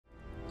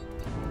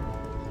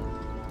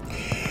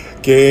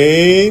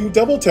Game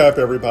Double Tap,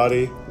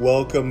 everybody.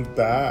 Welcome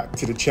back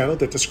to the channel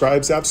that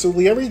describes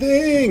absolutely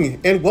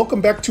everything. And welcome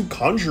back to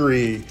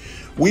Conjury.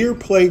 We are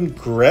playing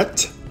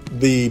Gret,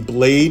 the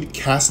Blade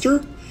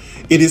Caster.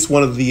 It is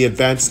one of the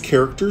advanced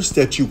characters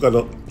that you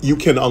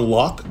can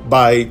unlock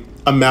by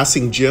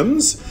amassing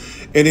gems.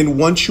 And then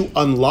once you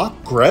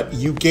unlock Gret,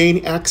 you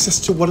gain access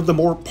to one of the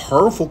more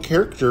powerful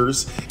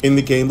characters in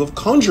the game of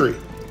Conjury.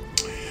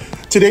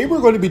 Today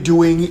we're going to be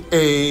doing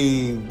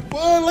a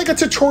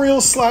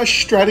tutorial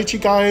slash strategy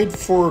guide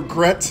for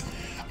Gret.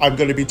 I'm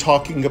going to be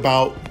talking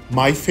about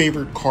my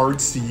favorite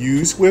cards to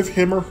use with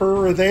him or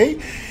her or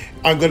they.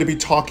 I'm going to be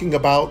talking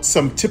about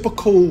some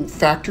typical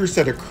factors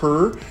that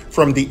occur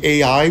from the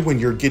AI when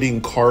you're getting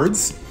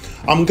cards.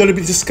 I'm going to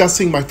be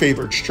discussing my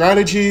favorite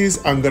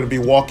strategies. I'm going to be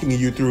walking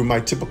you through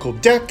my typical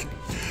deck.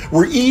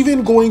 We're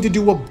even going to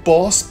do a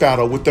boss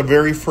battle with the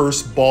very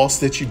first boss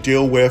that you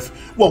deal with.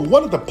 Well,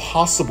 one of the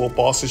possible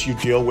bosses you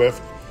deal with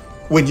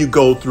when you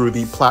go through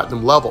the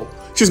platinum level.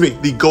 Excuse me,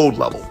 the gold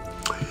level.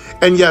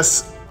 And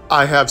yes,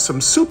 I have some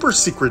super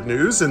secret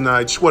news, and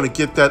I just want to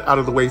get that out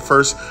of the way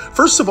first.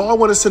 First of all, I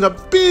want to send a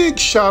big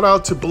shout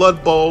out to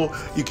Blood Bowl.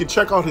 You can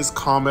check out his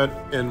comment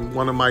in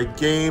one of my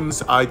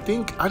games. I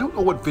don't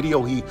know what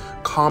video he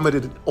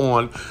commented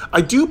on.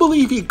 I do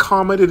believe he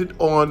commented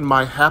on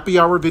my happy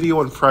hour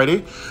video on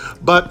Friday,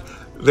 but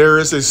there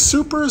is a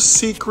super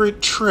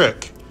secret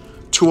trick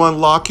to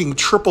unlocking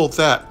triple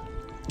threat,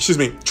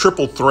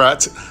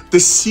 the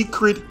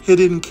secret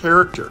hidden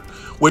character,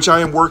 which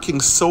I am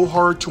working so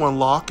hard to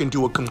unlock and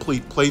do a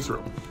complete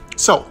playthrough.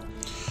 So,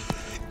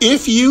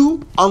 if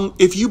you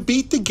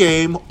beat the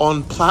game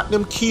on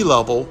platinum key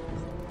level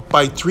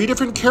by 3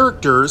 different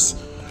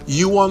characters,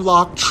 you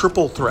unlock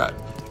triple threat,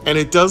 and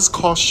it does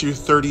cost you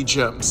 30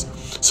 gems.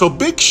 So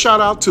big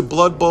shout out to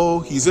Blood Bowl.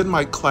 He's in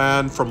my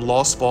clan from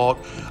Lost Vault.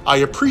 I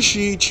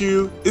appreciate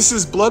you. This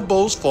is Blood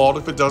Bowl's fault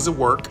if it doesn't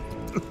work.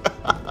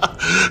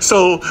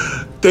 So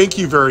thank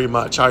you very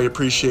much. I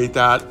appreciate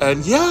that.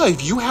 And yeah,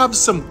 if you have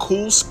some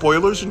cool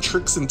spoilers and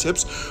tricks and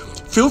tips,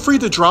 feel free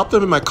to drop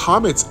them in my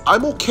comments.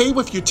 I'm okay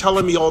with you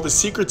telling me all the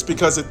secrets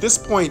because at this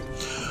point,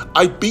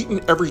 I've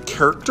beaten every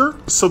character.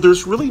 So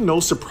there's really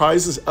no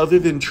surprises other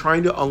than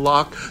trying to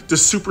unlock the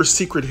super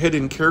secret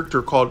hidden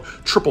character called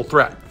Triple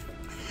Threat.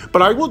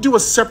 But I will do a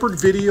separate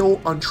video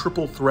on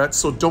Triple Threat,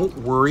 so don't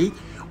worry.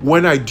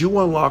 When I do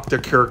unlock the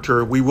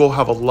character, we will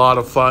have a lot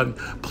of fun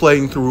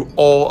playing through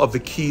all of the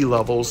key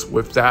levels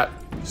with that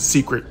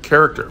secret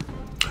character.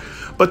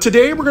 But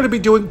today we're going to be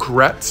doing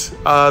Gret.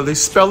 The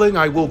spelling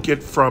I will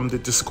get from the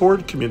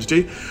Discord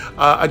community.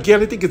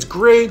 Again, I think it's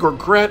Greg or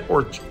Gret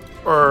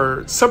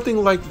or something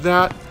like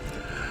that.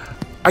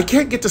 I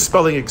can't get the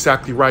spelling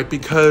exactly right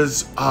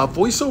because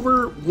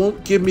VoiceOver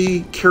won't give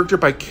me character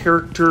by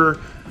character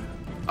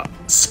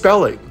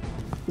spelling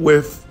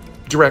with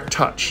direct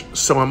touch,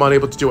 so I'm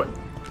unable to do it.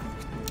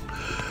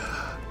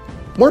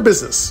 More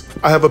business.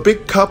 I have a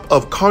big cup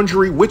of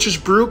Conjury Witch's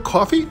Brew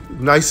coffee.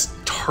 Nice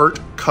tart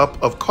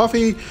cup of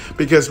coffee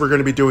because we're going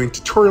to be doing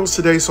tutorials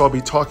today, so I'll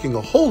be talking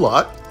a whole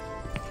lot.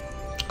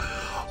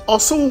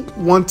 Also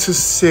want to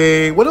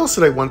say, what else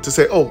did I want to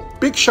say? Oh,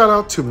 big shout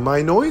out to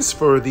MyNoise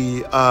for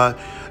the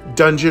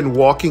dungeon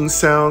walking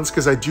sounds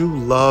because I do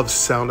love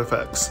sound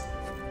effects.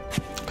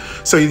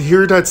 So you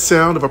hear that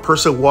sound of a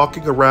person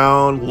walking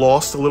around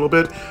lost a little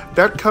bit.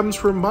 That comes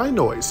from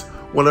MyNoise,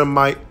 one of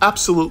my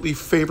absolutely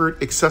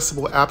favorite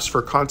accessible apps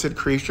for content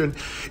creation.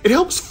 It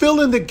helps fill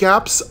in the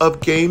gaps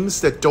of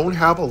games that don't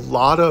have a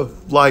lot of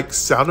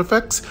sound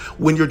effects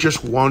when you're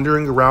just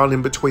wandering around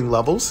in between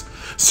levels.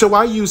 So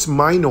I use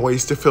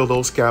MyNoise to fill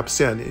those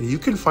gaps in, and you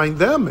can find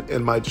them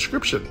in my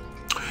description.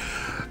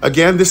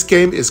 Again, this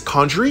game is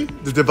Conjury.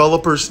 The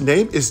developer's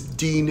name is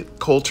Dean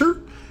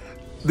Coulter.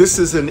 This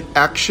is an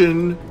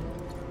action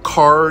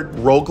card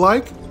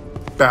roguelike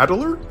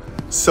battler.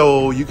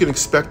 So you can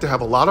expect to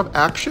have a lot of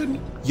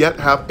action, yet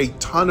have a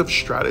ton of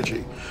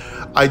strategy.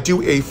 I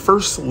do a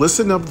first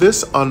listen of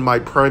this on my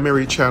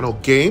primary channel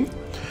Game,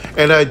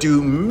 and I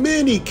do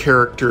many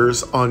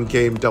characters on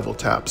Game Double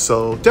Tap.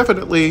 So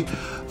definitely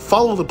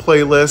follow the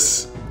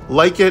playlist,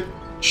 like it,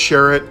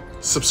 share it,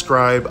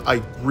 subscribe. I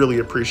really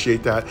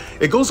appreciate that.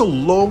 It goes a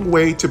long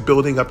way to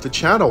building up the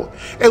channel.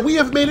 And we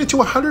have made it to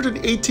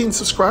 118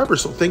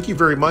 subscribers. So thank you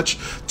very much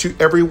to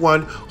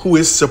everyone who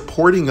is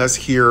supporting us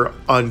here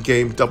on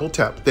Game Double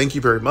Tap. Thank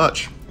you very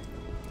much.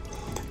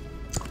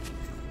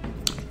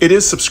 It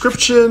is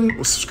subscription.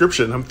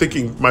 I'm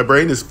thinking my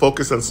brain is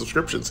focused on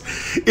subscriptions.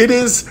 It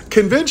is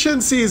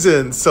convention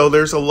season. So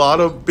there's a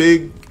lot of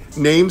big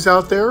names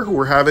out there who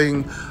are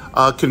having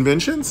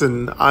conventions,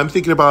 and I'm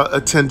thinking about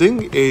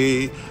attending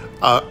a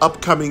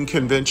upcoming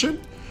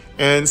convention.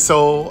 And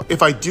so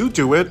if I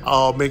do it,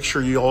 I'll make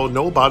sure you all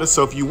know about it.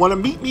 So if you want to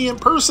meet me in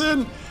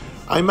person,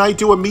 I might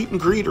do a meet and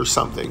greet or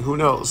something. Who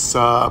knows?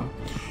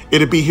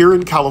 It'll be here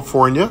in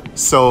California.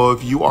 So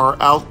if you are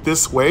out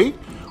this way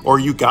or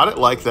you got it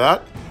like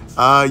that,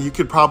 you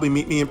could probably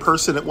meet me in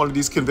person at one of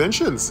these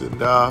conventions. And,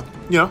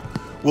 you know,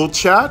 we'll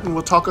chat and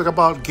we'll talk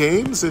about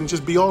games and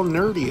just be all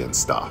nerdy and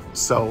stuff.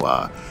 So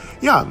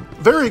yeah, I'm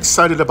very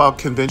excited about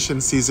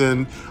convention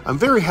season. I'm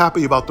very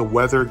happy about the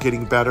weather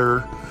getting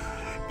better.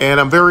 And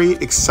I'm very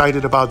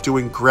excited about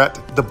doing Gret,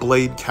 the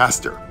Blade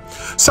Caster.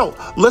 So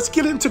let's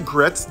get into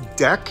Gret's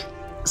deck.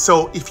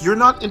 So if you're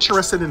not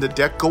interested in the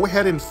deck, go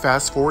ahead and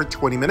fast forward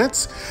 20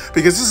 minutes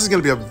because this is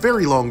going to be a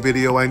very long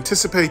video. I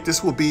anticipate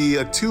this will be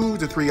a 2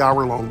 to 3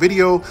 hour long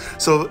video.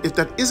 So if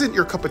that isn't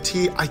your cup of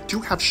tea, I do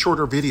have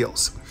shorter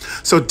videos.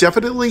 So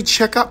definitely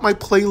check out my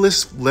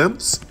playlist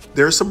links.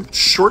 There are some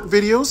short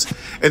videos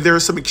and there are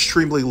some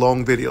extremely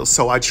long videos.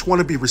 So I just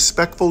want to be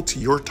respectful to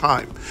your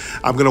time.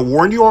 I'm going to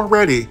warn you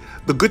already,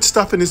 the good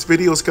stuff in this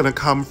video is going to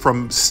come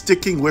from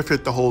sticking with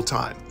it the whole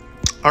time.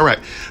 All right,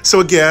 so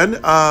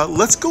again,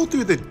 let's go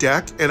through the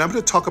deck and I'm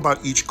going to talk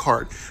about each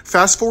card.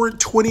 Fast forward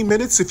 20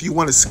 minutes if you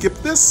want to skip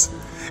this,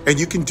 and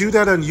you can do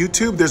that on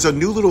YouTube. There's a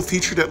new little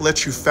feature that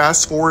lets you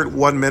fast forward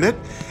 1 minute.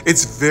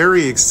 It's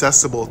very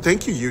accessible.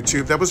 Thank you,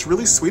 YouTube. That was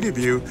really sweet of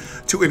you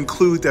to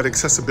include that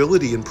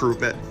accessibility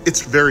improvement.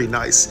 It's very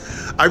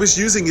nice. I was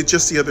using it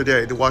just the other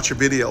day to watch a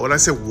video and I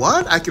said,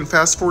 what? I can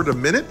fast forward a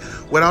minute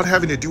without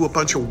having to do a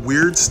bunch of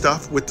weird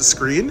stuff with the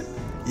screen?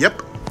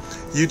 Yep.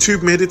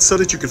 YouTube made it so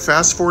that you could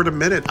fast forward a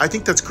minute. I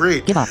think that's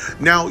great. Give up.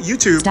 Now,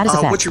 YouTube,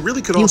 what you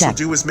really could also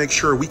do is make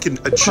sure we can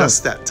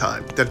adjust that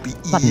time. That'd be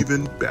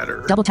even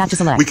better. Double tap to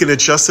select. We can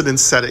adjust it in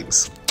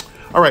settings.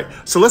 All right,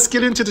 so let's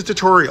get into the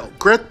tutorial.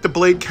 Gret, the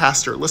Blade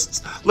Caster.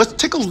 Let's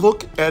take a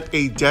look at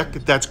a deck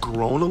that's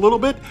grown a little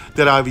bit,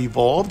 that I've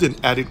evolved and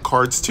added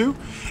cards to.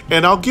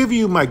 And I'll give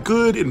you my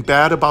good and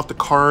bad about the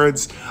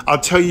cards. I'll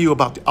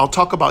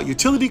talk about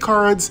utility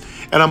cards,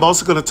 and I'm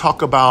also gonna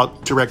talk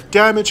about direct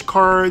damage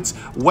cards,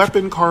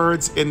 weapon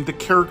cards, and the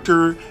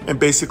character and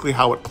basically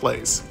how it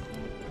plays.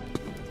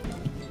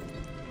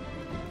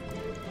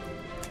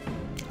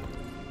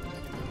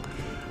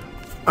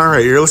 All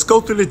right, here, let's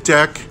go through the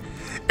deck.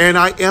 And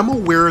I am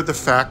aware of the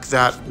fact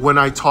that when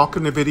I talk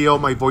in the video,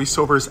 my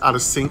voiceover is out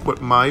of sync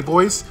with my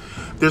voice.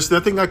 There's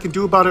nothing I can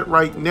do about it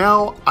right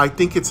now. I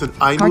think it's an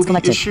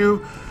iMovie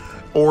issue,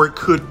 or it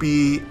could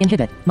be...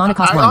 Inhibit.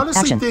 Monocost I 1.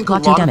 honestly Action. think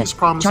Block a lot 2 of damage. these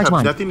problems Charge have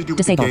 1. nothing to do with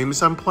Disable. the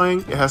games I'm playing.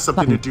 It has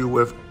something to do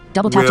with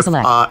Double tap to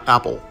select.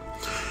 Apple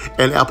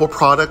and Apple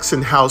products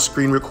and how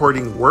screen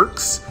recording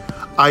works.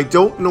 I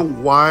don't know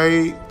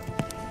why,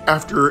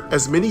 after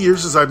as many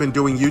years as I've been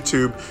doing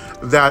YouTube,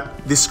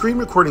 that the screen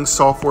recording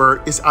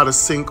software is out of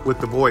sync with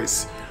the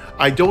voice.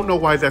 I don't know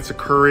why that's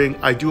occurring.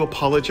 I do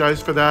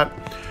apologize for that.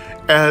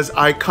 As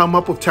I come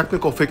up with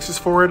technical fixes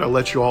for it, I'll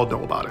let you all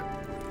know about it.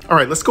 All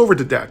right, let's go over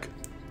the deck.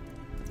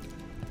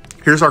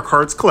 Here's our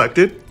cards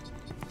collected.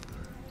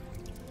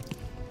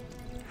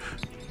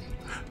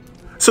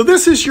 So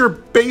this is your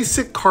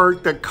basic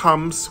card that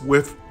comes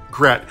with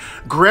Gret.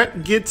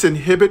 Gret gets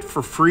Inhibit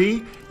for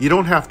free. You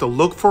don't have to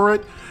look for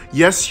it.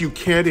 Yes, you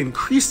can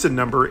increase the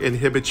number of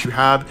inhibits you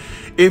have.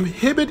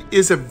 Inhibit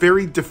is a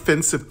very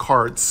defensive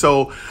card.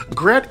 So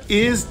Gret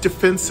is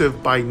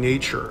defensive by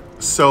nature.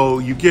 So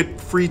you get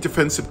free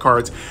defensive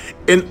cards.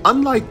 And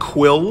unlike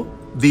Quill,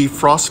 the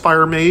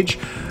Frostfire Mage,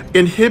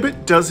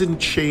 Inhibit doesn't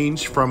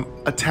change from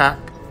attack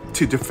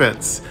to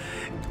defense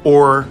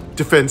or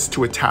defense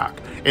to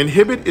attack.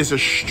 Inhibit is a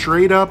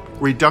straight up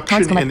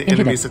reduction in the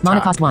enemy's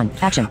attack. Monocost 1.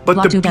 Action. But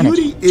Block the 2 damage.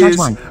 beauty Charge is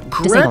 1.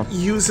 Gret Disable.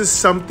 uses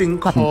something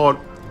called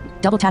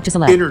Double tap to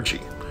select. energy.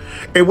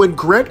 And when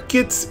Gret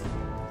gets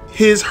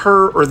his,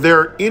 her, or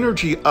their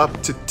energy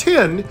up to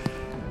 10,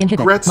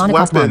 Inhibit. Gret's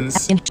Monocost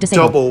weapons 1.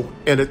 double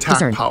in attack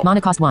Discern. power.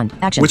 Monocost 1.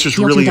 Action. Which is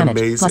Deal 2 really damage.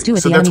 amazing. +2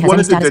 if So the that's enemy one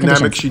has of the any status dynamics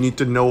conditions. you need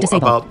to know Disable.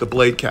 about the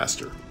Blade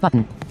Caster.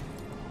 Button.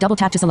 Double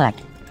tap to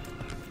select.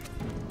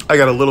 I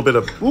got a little bit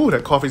of, ooh,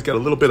 that coffee's got a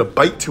little bit of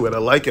bite to it. I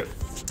like it.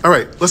 All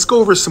right, let's go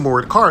over some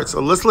more cards.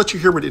 So let's let you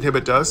hear what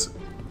Inhibit does.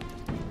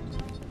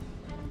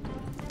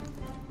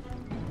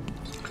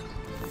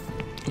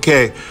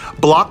 Okay,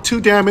 block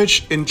 2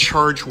 damage and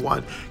charge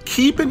 1.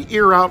 Keep an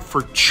ear out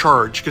for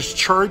charge, because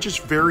charge is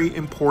very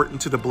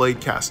important to the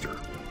Blade Caster.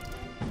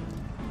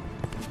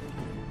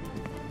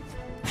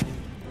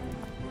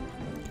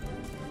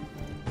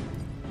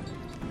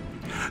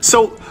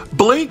 So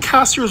Blade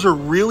Casters are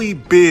really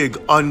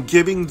big on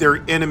giving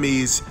their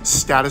enemies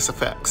status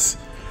effects.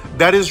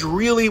 That is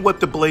really what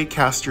the Blade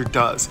Caster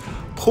does.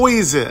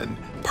 Poison,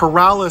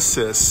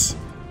 paralysis,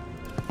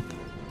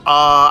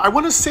 I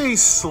want to say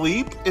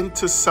sleep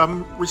into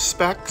some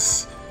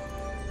respects.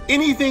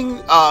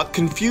 Anything,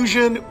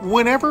 confusion,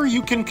 whenever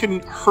you can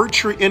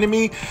hurt your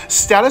enemy,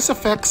 status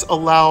effects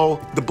allow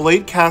the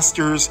Blade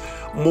Casters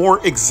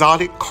more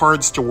exotic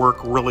cards to work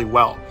really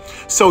well.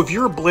 So if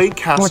you're a Blade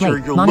Caster,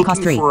 you're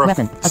looking for a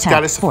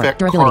status effect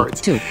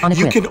cards. You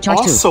can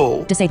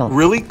also,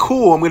 really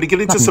cool, I'm going to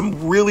get into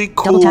some really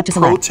cool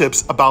pro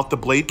tips about the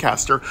Blade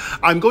Caster.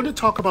 I'm going to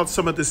talk about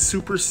some of the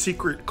super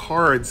secret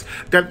cards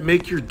that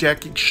make your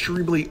deck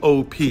extremely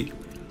OP.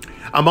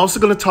 I'm also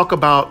going to talk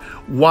about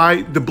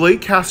why the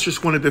Blade Caster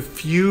is one of the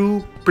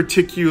few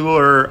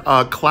particular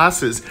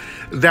classes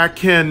that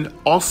can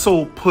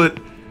also put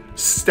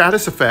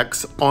status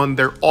effects on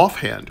their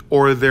offhand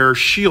or their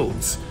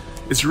shields.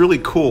 It's really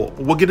cool.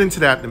 We'll get into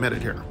that in a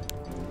minute here.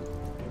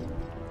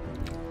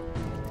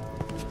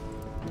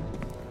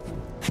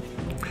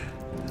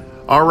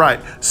 All right,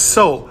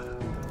 so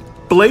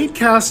blade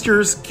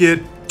casters get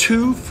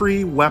 2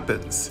 free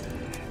weapons.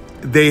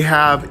 They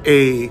have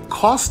a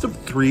cost of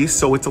 3,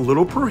 so it's a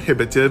little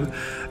prohibitive,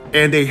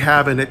 and they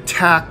have an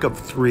attack of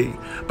 3.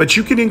 But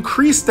you can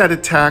increase that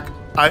attack,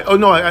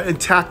 an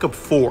attack of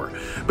 4.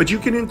 But you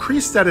can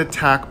increase that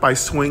attack by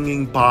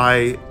swinging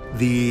by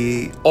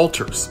the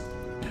altars.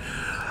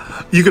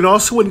 You can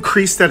also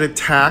increase that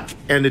attack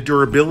and the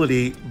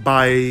durability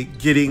by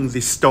getting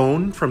the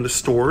stone from the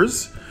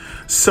stores.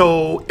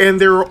 So, and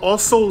there are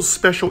also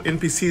special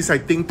NPCs, I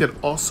think, that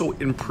also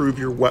improve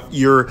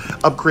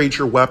upgrade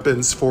your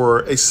weapons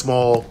for a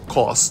small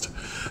cost.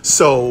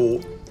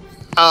 So,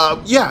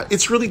 yeah,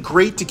 it's really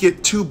great to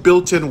get 2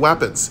 built-in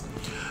weapons.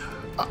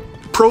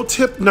 Pro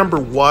tip number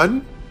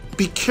 1,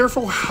 be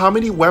careful how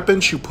many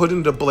weapons you put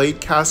into Blade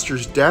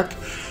Caster's deck.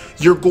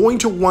 You're going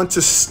to want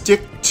to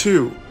stick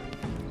to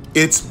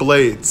its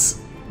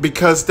blades,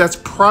 because that's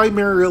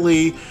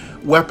primarily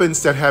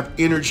weapons that have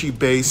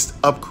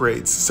energy-based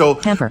upgrades. So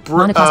Tamper,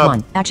 cost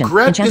 1, action,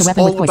 Gret is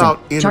weapon all with poison.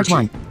 about energy. Charge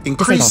 1,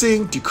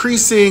 increasing,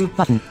 decreasing,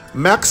 button.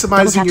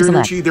 maximizing your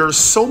energy. There are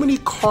so many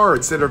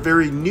cards that are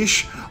very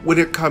niche when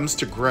it comes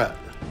to Gret.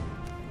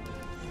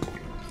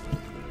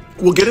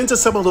 We'll get into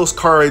some of those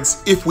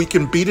cards. If we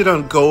can beat it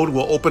on gold,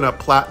 we'll open up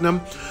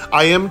platinum.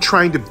 I am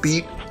trying to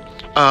beat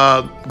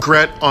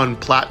Gret on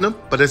platinum,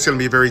 but it's going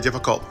to be very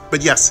difficult.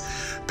 But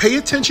yes, pay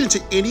attention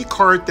to any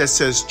card that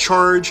says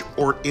charge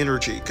or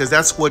energy, because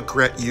that's what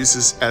Gret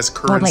uses as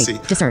currency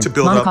to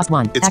build up cost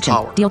 1, its action,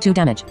 power. Deal 2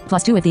 damage,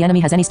 +2 if the enemy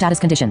has any status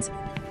conditions.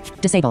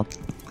 Disabled.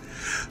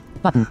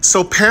 Button.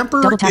 So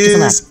Pamper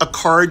is a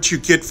card you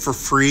get for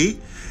free.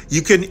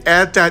 You can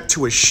add that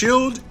to a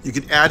shield, you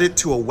can add it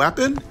to a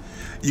weapon,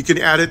 you can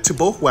add it to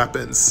both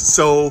weapons.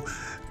 So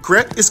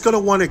Gret is going to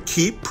want to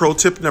keep, pro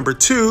tip number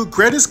 2,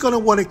 Gret is going to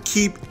want to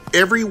keep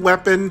every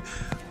weapon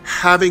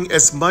having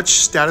as much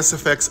status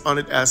effects on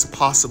it as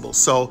possible.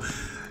 So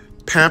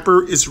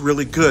Pamper is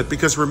really good,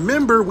 because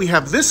remember, we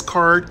have this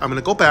card. I'm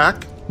going to go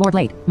back. War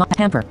Blade,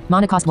 Pamper,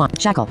 mana cost 1,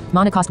 shackle,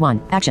 mana cost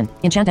 1, action,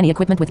 enchant any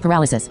equipment with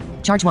paralysis,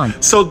 charge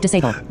 1, so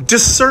disable.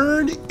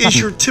 Discern is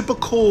your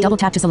typical double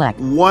tap to select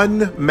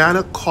 1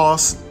 mana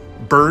cost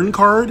burn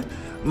card.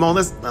 Well,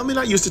 let me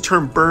not use the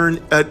term burn,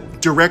 a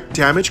direct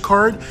damage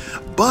card,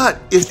 but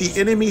if the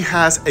enemy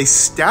has a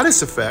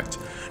status effect,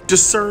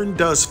 Discern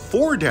does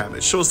 4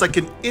 damage, so it's like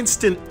an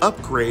instant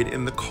upgrade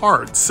in the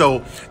card.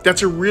 So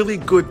that's a really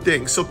good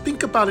thing. So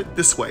think about it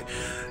this way.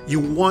 You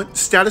want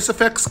status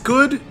effects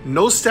good,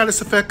 no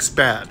status effects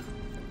bad.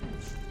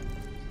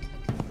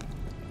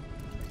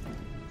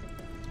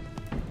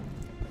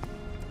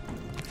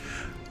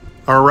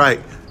 All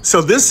right,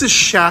 so this is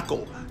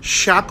Shackle.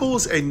 Shackle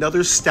is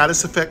another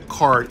status effect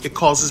card. It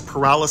causes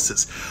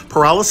paralysis.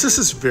 Paralysis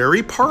is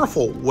very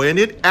powerful when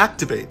it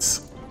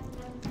activates.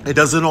 It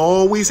doesn't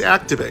always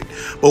activate,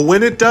 but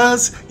when it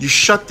does, you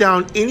shut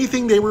down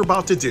anything they were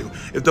about to do.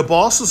 If the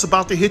boss is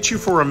about to hit you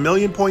for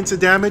 1,000,000 points of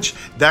damage,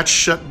 that's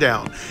shut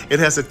down. It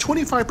has a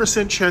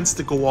 25% chance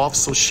to go off,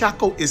 so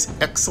Shackle is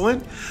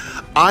excellent.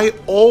 I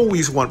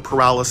always want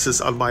paralysis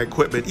on my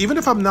equipment. Even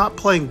if I'm not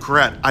playing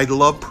Gret, I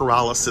love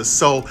paralysis.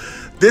 So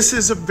this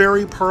is a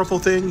very powerful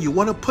thing. You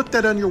want to put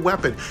that on your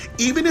weapon.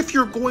 Even if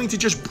you're going to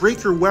just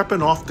break your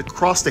weapon off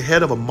across the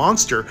head of a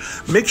monster,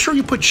 make sure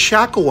you put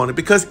Shackle on it,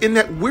 because in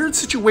that weird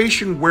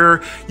situation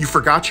where you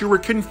forgot you were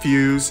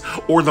confused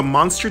or the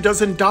monster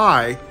doesn't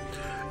die,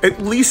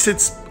 at least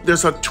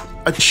there's a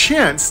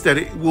chance that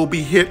it will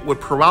be hit with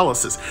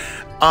paralysis.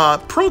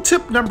 Pro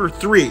tip number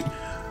 3,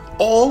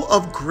 all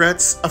of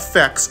Gret's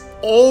effects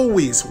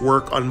always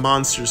work on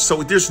monsters,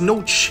 so there's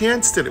no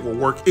chance that it will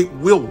work. It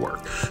will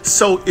work.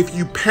 So if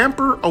you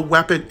pamper a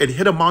weapon and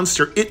hit a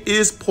monster, it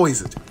is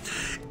poisoned.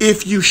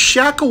 If you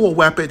shackle a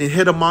weapon and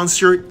hit a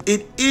monster,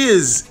 it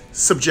is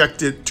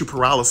subjected to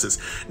paralysis.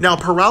 Now,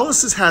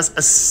 paralysis has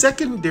a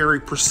secondary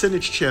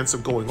percentage chance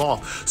of going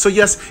off. So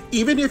yes,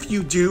 even if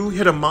you do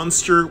hit a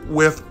monster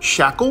with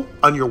shackle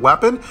on your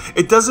weapon,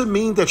 it doesn't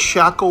mean that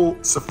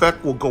shackle's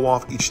effect will go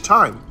off each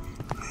time.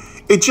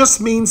 It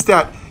just means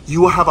that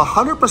you will have a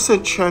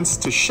 100% chance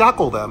to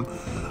shackle them,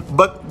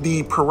 but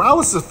the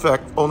paralysis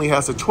effect only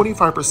has a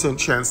 25%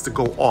 chance to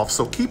go off.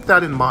 So keep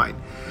that in mind.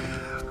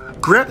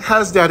 Gret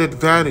has that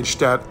advantage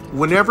that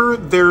whenever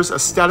there's a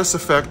status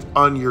effect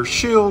on your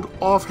shield,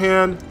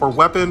 offhand, or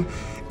weapon,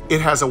 it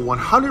has a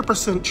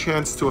 100%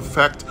 chance to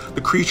affect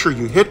the creature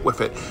you hit with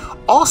it.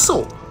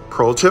 Also,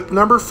 pro tip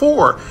number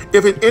 4,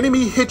 if an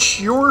enemy hits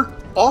your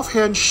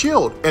offhand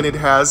shield and it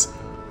has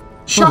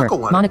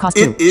shackle on it,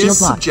 it is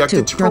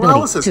subjected to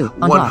paralysis.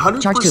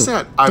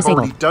 100%. I've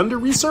already done the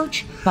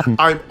research.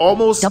 I'm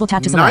almost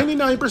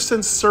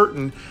 99%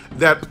 certain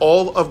that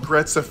all of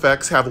Gret's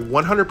effects have a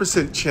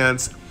 100%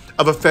 chance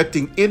of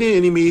affecting any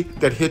enemy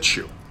that hits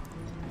you.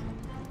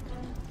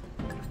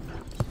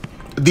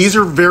 These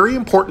are very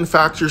important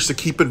factors to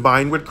keep in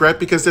mind with Gret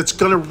because it's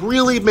going to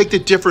really make the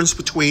difference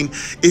between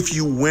if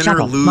you win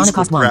or lose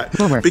with Gret.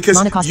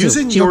 Because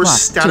using your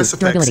status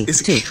effects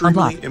is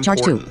extremely important.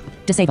 Charge 2.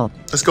 Disable.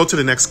 Let's go to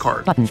the next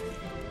card. Button.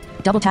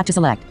 Double tap to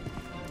select.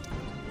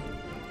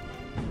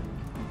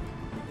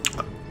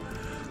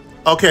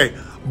 Okay,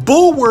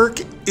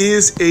 Bulwark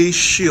is a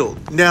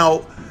shield.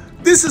 Now,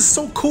 this is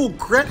so cool.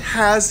 Gret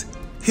has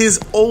his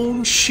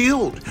own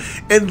shield,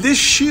 and this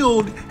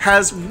shield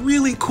has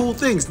really cool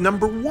things.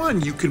 Number one,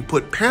 you can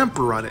put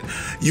Pamper on it.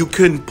 You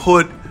can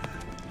put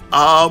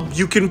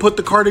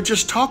the card I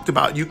just talked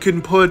about. You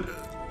can put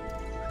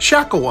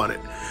Shackle on it.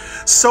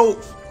 So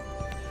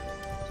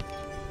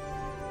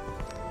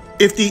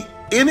if the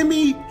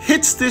enemy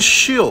hits this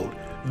shield,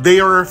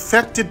 they are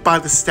affected by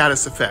the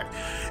status effect.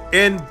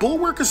 And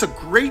Bulwark is a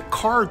great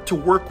card to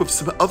work with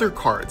some other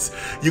cards.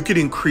 You can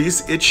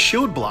increase its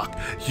shield block.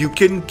 You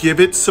can give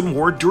it some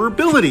more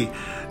durability.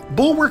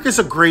 Bulwark is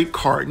a great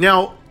card.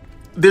 Now,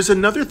 there's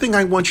another thing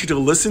I want you to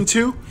listen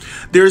to.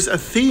 There's a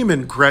theme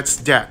in Gret's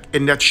deck,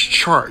 and that's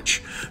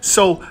charge.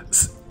 So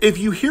if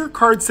you hear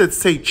cards that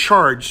say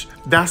charge,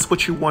 that's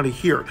what you want to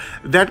hear.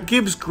 That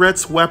gives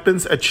Gret's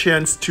weapons a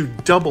chance to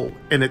double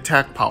in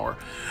attack power.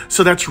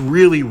 So that's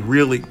really,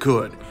 really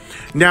good.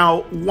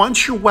 Now,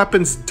 once your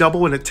weapons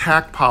double in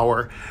attack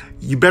power,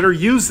 you better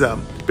use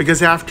them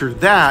because after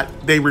that,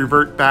 they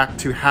revert back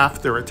to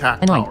half their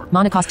attack power.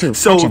 Mana cost 2.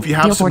 So Action. if you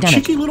have some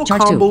cheeky little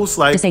combos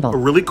like Disable. a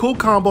really cool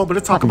combo I'm going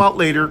to talk about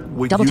later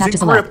with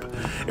using grip.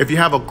 If you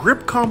have a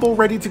grip combo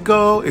ready to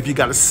go, if you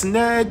got a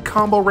snag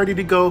combo ready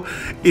to go,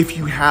 if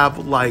you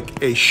have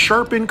like a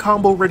sharpen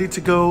combo ready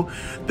to go,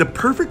 the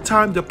perfect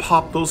time to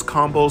pop those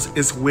combos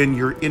is when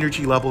your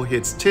energy level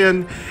hits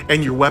 10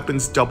 and your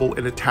weapons double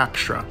in attack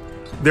extra.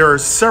 There are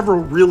several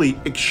really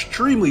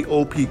extremely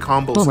OP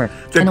combos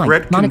that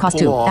Gret can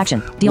pull off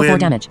Action. Deal 4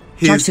 damage.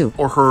 his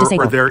or her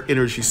or their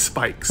energy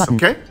spikes.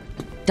 Okay?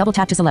 Double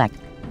tap to select.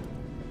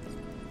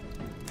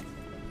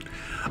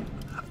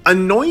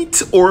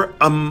 Anoint or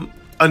anoint,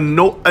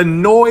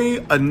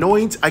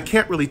 I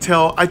can't really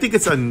tell. I think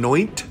it's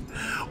anoint.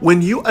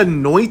 When you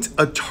anoint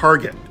a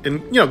target,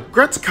 and you know,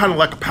 Gret's kind of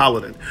like a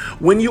paladin.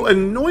 When you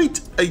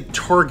anoint a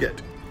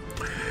target,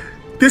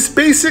 this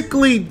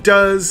basically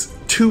does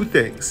two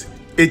things.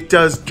 It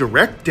does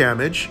direct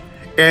damage,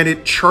 and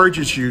it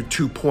charges you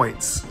 2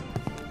 points.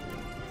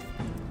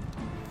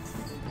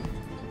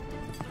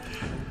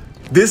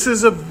 This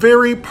is a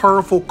very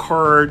powerful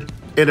card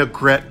in a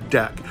Gret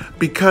deck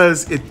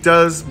because it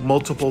does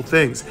multiple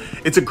things.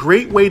 It's a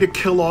great way to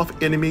kill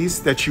off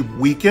enemies that you've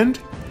weakened,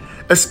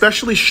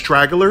 especially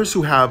stragglers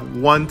who have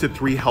 1 to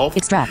 3 health.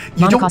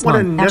 You don't want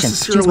to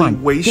necessarily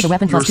waste your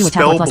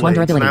spell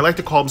blades, and I like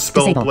to call them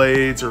spell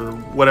blades or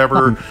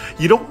whatever.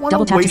 You don't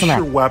want to waste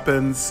your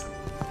weapons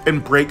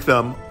and break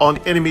them on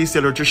enemies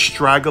that are just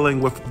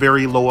straggling with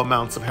very low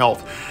amounts of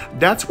health.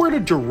 That's where the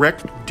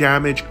direct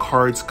damage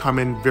cards come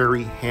in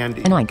very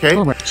handy. Okay,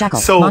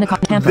 so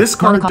this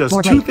card does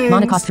 2 things.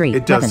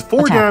 It does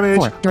 4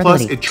 damage,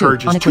 plus it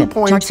charges 2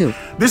 points.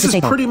 This is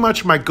pretty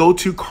much my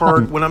go-to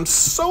card when I'm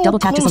so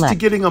close to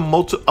getting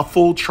a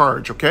full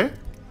charge. Okay,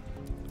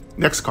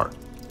 next card.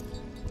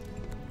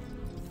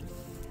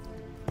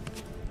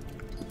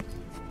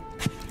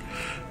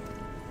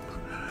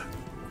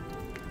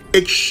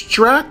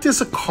 Extract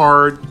is a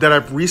card that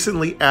I've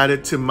recently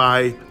added to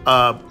my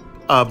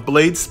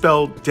Blade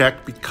spell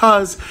deck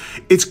because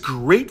it's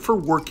great for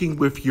working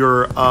with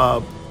your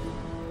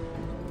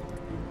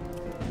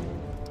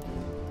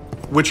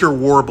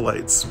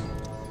Warblades.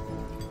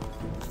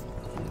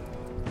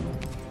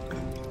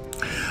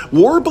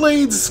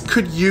 Warblades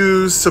could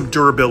use some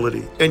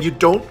durability, and you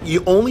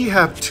only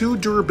have 2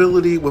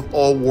 durability with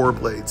all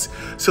Warblades,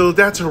 so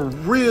that's a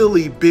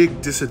really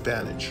big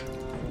disadvantage.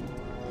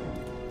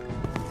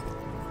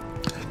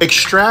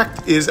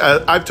 Extract is,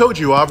 I've told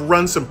you, I've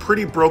run some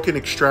pretty broken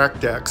Extract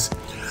decks.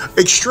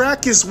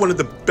 Extract is one of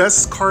the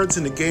best cards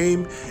in the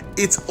game.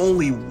 It's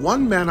only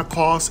 1 mana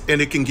cost, and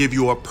it can give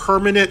you a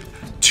permanent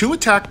 2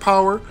 attack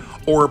power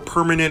or a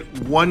permanent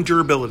 1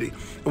 durability.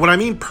 And when I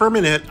mean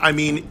permanent, I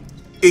mean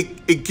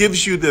it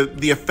gives you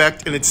the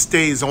effect and it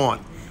stays on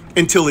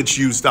until it's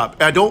used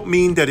up. I don't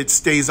mean that it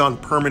stays on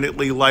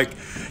permanently, like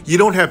you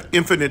don't have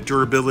infinite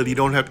durability, you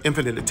don't have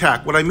infinite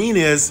attack. What I mean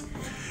is,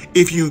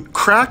 if you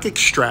crack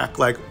Extract,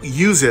 like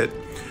use it,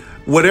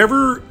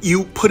 whatever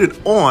you put it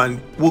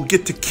on will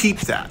get to keep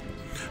that.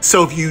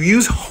 So if you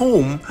use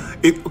Home,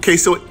 okay,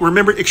 so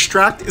remember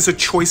Extract is a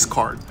choice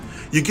card.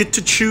 You get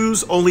to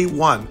choose only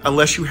 1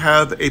 unless you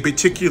have a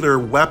particular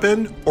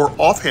weapon or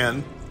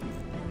offhand,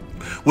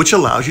 which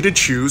allows you to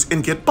choose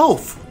and get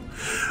both.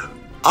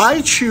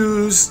 I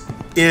choose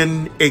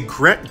in a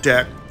Gret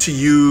deck to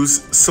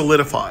use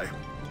Solidify.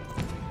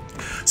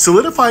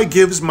 Solidify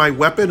gives my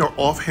weapon or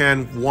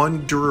offhand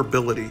 1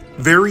 durability.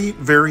 Very,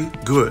 very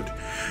good.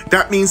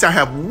 That means I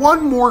have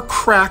 1 more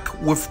crack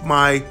with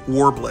my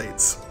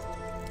Warblades.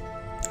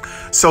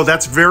 So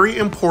that's very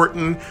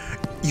important.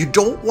 You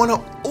don't want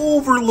to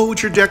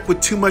overload your deck with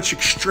too much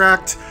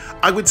Extract.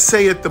 I would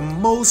say at the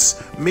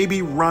most,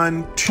 maybe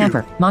run 2.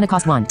 Camper.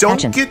 Monocost 1. Don't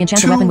Action. get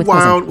Enchant a too weapon with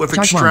wild poison. with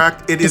Charge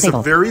extract. 1. It is a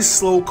Disable. very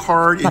slow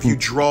card if you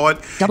draw it.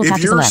 Double tap If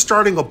to you're select.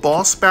 starting a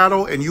boss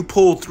battle and you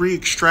pull 3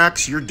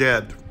 extracts, you're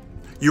dead.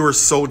 You are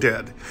so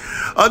dead.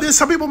 There's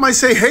some people might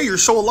say, hey, you're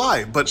so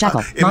alive. But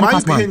Shackle. in my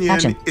Monocost 1. opinion,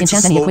 Action. it's a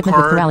Enchant any slow equipment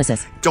with card.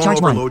 paralysis. Don't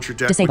Charge 1. overload your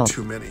deck Disable. with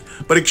too many.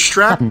 But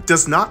extract Button.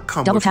 does not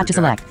come Double with tap your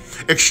to deck.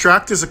 select.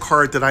 Extract is a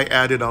card that I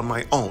added on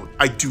my own.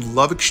 I do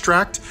love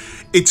extract.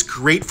 It's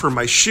great for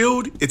my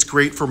shield. It's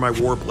great for my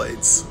war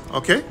blades.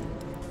 Okay,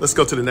 let's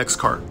go to the next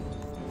card.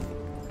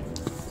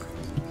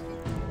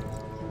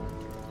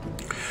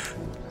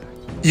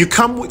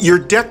 Your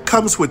deck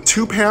comes with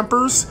 2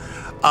 Pampers.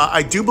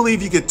 I do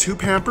believe you get 2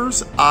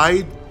 Pampers.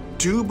 I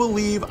do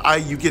believe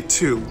you get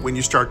 2 when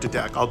you start the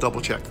deck. I'll double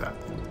check that.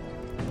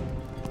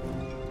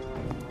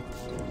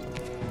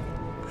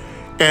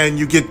 And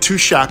you get 2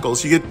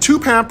 Shackles. You get 2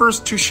 Pampers,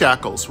 2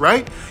 Shackles,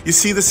 right? You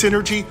see the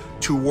synergy?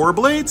 2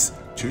 Warblades,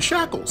 2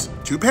 Shackles,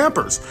 2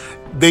 Pampers.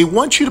 They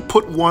want you to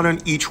put 1 on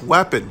each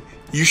weapon.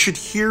 You should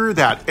hear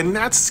that. And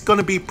that's going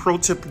to be pro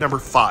tip number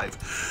 5.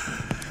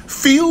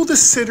 Feel the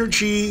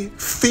synergy,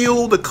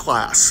 feel the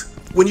class.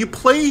 When you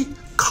play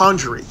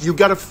Conjury, you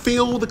got to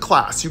feel the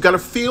class. You got to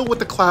feel what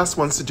the class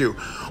wants to do.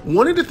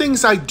 One of the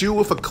things I do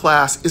with a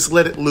class is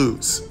let it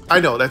lose. I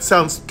know that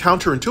sounds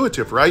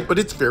counterintuitive, right? But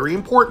it's very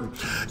important.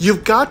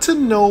 You've got to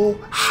know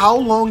how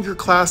long your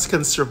class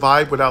can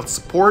survive without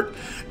support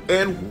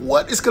and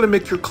what is going to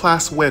make your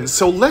class win.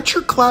 So let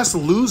your class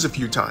lose a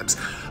few times.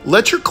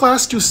 Let your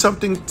class do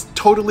something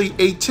totally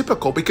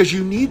atypical because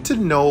you need to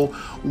know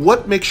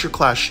what makes your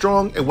class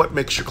strong and what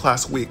makes your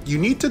class weak. You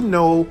need to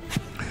know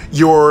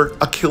your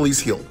Achilles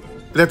heel.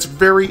 That's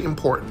very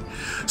important.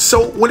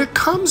 So when it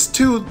comes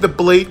to the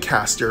Blade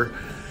Caster,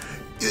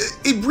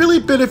 it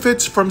really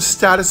benefits from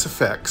status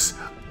effects,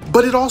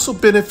 but it also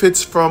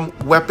benefits from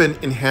weapon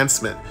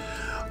enhancement.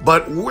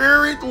 But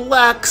where it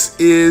lacks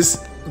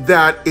is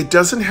that it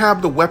doesn't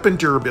have the weapon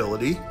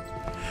durability.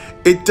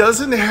 It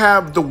doesn't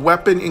have the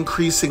weapon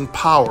increasing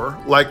power,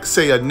 like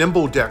say a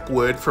nimble deck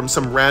would from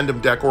some random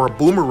deck or a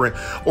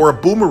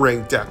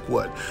boomerang deck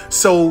would.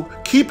 So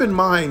keep in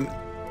mind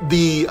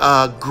the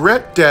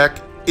Gret deck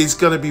is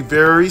going to be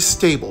very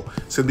stable.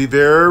 It's going to be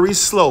very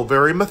slow,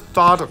 very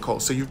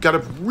methodical. So you've got to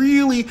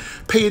really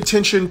pay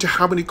attention to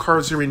how many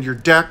cards are in your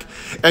deck,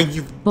 and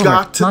you've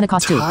got to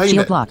Monocost 2. time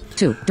Shield it. block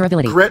 2.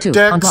 Durability Gret 2.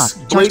 decks,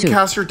 Unblock. Blade 2.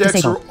 Caster decks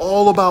Disable. are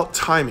all about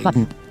timing.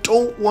 Button.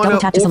 Don't want Double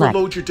to tap to select.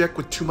 overload your deck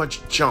with too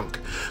much junk,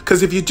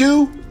 because if you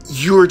do,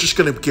 you're just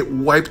going to get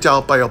wiped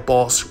out by a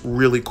boss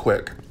really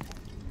quick.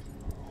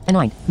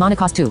 Anoint.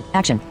 Monocost 2.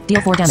 Action. Deal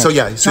 4 damage. So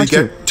yeah, so Charge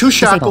you get 2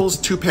 Shackles,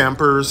 2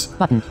 Pampers,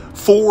 Button.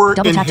 4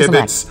 Double tap to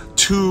Inhibits,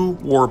 2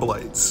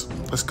 Warblades.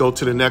 Let's go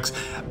to the next.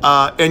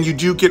 And you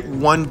do get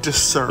 1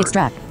 Discern.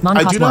 Extract. I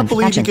Monocost do not 1.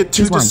 believe Action. you get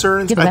 2 Use 1.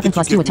 Discerns. Give a I weapon think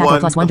plus you 2 get attacker 1,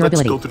 plus 1 but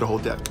let's durability. go through the whole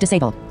deck.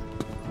 Disable.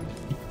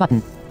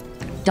 Button.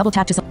 Double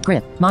tap to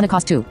grip.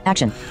 Monocost 2.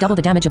 Action. Double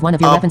the damage of one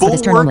of your weapons for this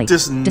turn only. Bulwark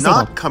does Disable.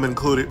 not come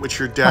included with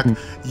your deck. Button.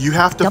 You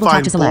have to Double tap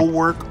find to select.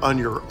 Bulwark on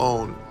your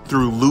own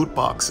through loot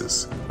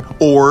boxes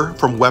or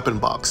from weapon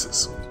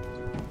boxes.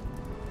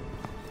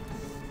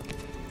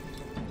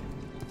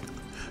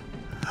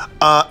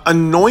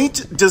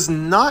 Anoint does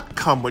not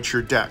come with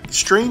your deck.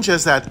 Strange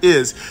as that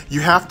is, you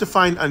have to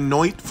find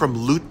Anoint from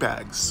loot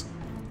bags.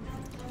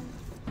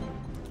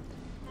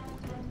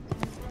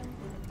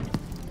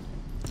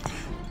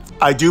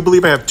 I do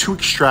believe I have 2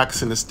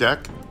 extracts in this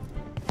deck.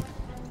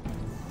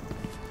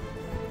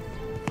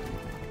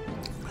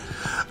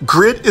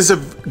 Grip is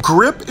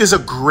a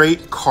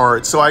great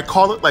card, so I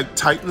call it like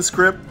Titan's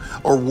Grip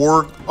or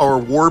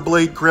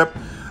Warblade Grip.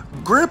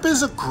 Grip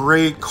is a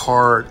great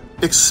card.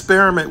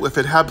 Experiment with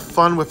it, have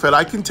fun with it.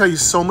 I can tell you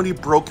so many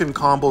broken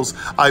combos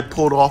I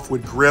pulled off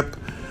with Grip,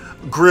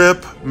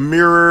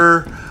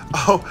 Mirror.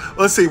 Oh,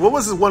 let's see. What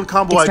was this one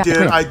combo I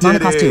did? I did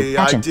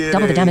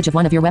double the damage of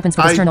one of your weapons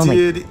for this turn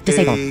only. I did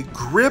Disable. a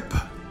Grip,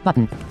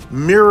 Button.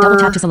 Mirror, Double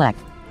tap to select.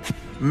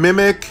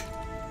 Mimic,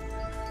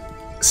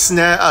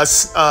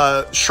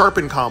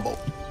 Sharpen combo.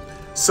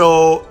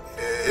 So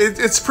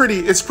it's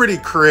pretty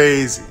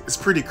crazy. It's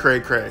pretty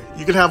cray.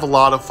 You can have a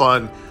lot of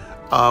fun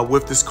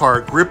with this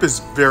card. Grip is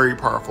very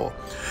powerful.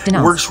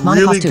 Denounce. It works Monocost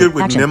really 2. good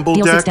with Action. nimble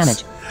Deal 6 decks.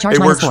 damage. Charge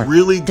It works 4.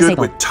 really good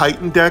Disable. with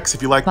Titan decks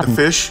if you like Button. the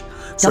fish.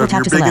 So Double if you're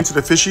tap to big select. into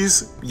the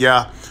fishies,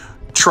 yeah,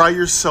 try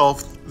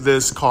yourself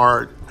this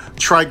card.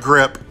 Try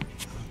Grip.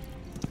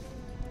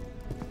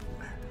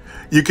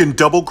 You can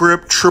double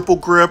grip, triple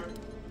grip,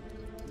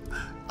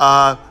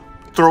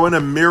 throw in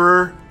a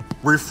mirror,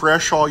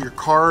 refresh all your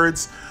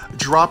cards,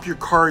 drop your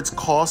cards'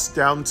 cost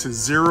down to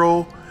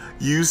 0.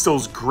 Use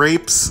those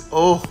grapes.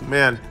 Oh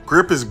man,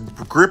 grip is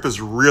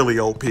really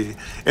OP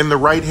in the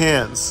right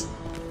hands.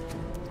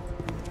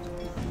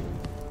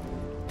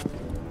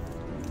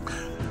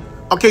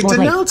 Okay, War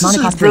blade. Denounce Mana is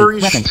a cost 3. very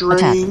Weapon.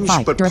 strange Attack.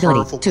 5. but Durability.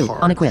 powerful 2.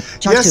 card. Unequip.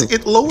 Charge Yes, 2.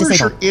 it lowers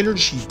Disable. your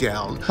energy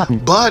down, Button.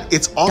 but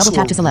it's also Double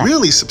tap to a select.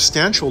 really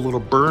substantial little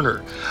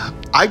burner.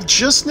 I've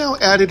just now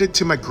added it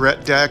to my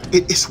Gret deck.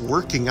 It is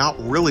working out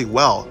really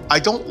well. I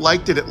don't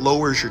like that it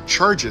lowers your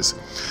charges,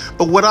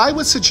 but what I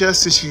would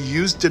suggest is you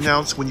use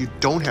Denounce when you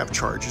don't have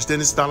charges.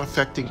 Then it's not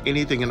affecting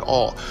anything at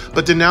all.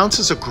 But Denounce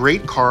is a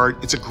great card.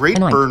 It's a great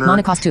Annoying. burner,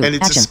 Mana cost 2. and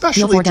it's Action. Deal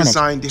especially 4 damage.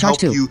 designed to Charge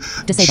help 2. you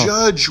Disable.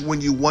 judge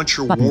when you want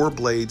your Button. war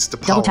blades to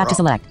power Double tap to up.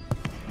 select.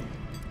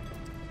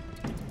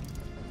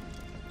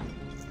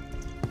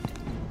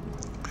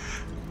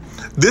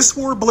 This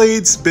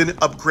Warblade's been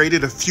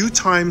upgraded a few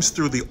times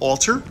through the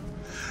altar.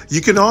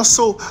 You can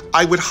also,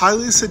 I would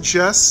highly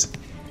suggest,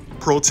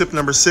 pro tip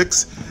number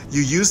 6,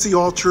 you use the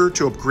altar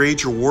to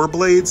upgrade your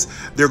Warblades.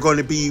 They're going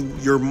to be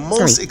your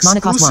most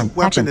exclusive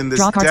weapon Action. in this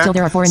Draw cards deck, till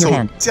there are 4 in so your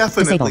hand.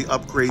 definitely Disable.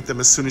 upgrade them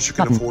as soon as you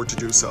can Button. afford to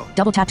do so.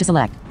 Double tap to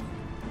select.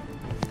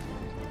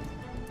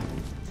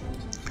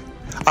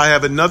 I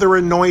have another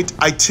Anoint.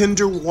 I tend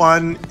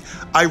to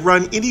I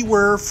run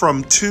anywhere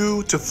from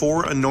 2 to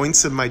 4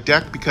 Anoints in my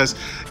deck because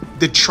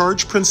the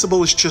charge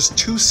principle is just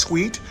too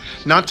sweet.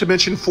 Not to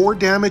mention 4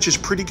 damage is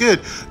pretty good.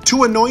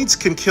 2 Anoints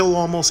can kill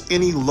almost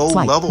any low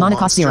level Mana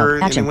cost 0.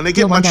 monster. Action. And when they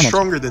Deal get 1 much damage.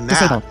 stronger than that,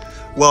 Disable.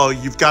 well,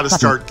 you've got to Button.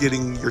 start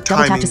getting your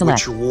Double tap to timing with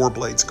select. your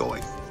Warblades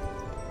going.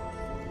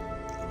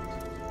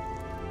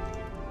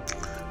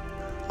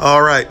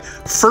 All right,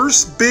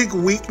 first big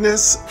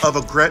weakness of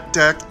a Gret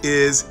deck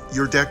is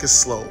your deck is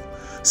slow.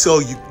 So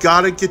you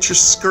gotta get your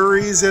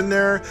scurries in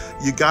there,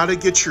 you gotta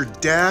get your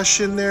dash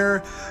in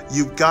there,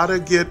 you gotta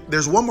get,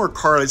 there's one more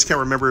card, I just can't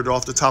remember it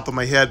off the top of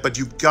my head, but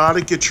you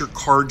gotta get your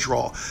card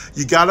draw.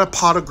 You gotta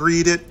pot of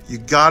greed it, you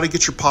gotta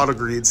get your pot of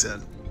greeds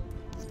in.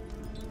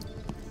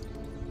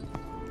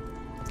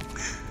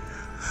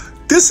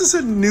 This is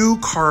a new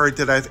card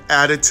that I've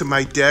added to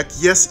my deck.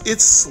 Yes,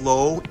 it's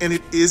slow and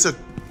it is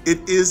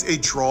a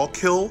draw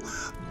kill,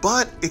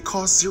 but it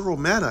costs 0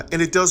 mana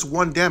and it does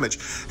 1 damage.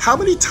 How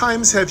many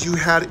times have you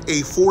had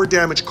a 4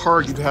 damage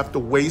card you'd have to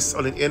waste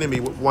on an enemy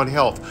with 1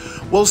 health?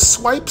 Well,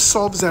 Swipe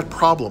solves that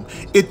problem.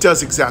 It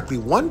does exactly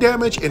 1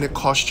 damage and it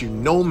costs you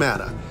no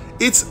mana.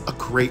 It's a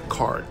great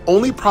card.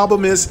 Only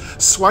problem is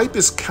Swipe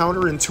is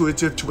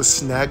counterintuitive to a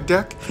Snag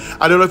deck.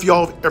 I don't know if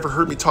y'all have ever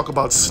heard me talk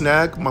about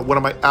Snag, one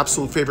of my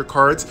absolute favorite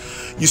cards.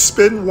 You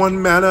spend 1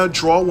 mana,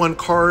 draw 1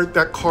 card,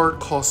 that card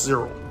costs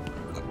 0.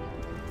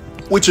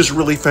 Which is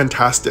really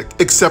fantastic,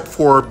 except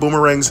for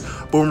boomerangs.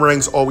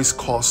 Boomerangs always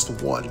cost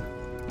 1.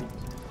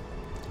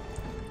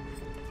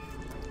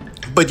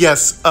 But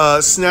yes,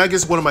 Snag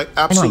is one of my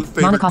absolute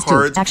favorite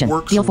cards. Action.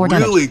 Works Deal 4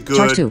 really damage.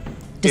 Charge 2. good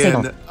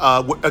Disable.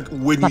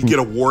 when you get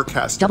a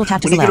Warcaster. Double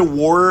tap to when you get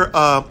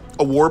select.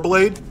 a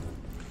Warblade,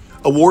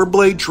 a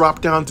Warblade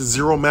drop down to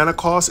 0 mana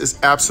cost is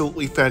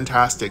absolutely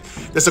fantastic.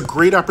 That's a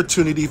great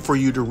opportunity for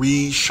you to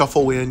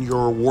reshuffle in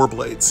your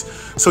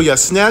Warblades. So yeah,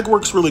 Snag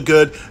works really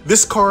good.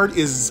 This card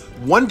is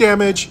 1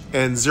 damage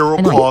and 0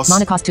 cost.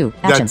 Mana cost 2.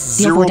 Action. That's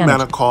Deal 0 4 mana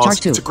damage. cost.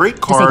 Charge 2. It's a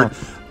great card.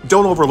 Disable.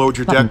 Don't overload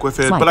your deck with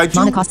it, Swipe. but I do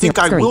Mana cost think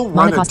 0. I Scurry. will Mana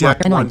run a cost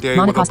deck 1. one day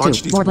Mana with a cost bunch 2.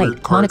 of these War weird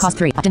blade. cards. Mana cost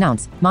 3.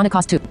 Denounce. Mana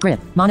cost 2. Grip.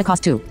 Mana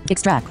cost 2.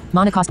 Extract.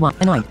 Mana cost 1.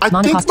 Annoying. I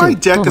Mana think cost 2. my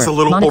deck is a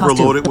little Mana cost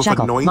 2. overloaded with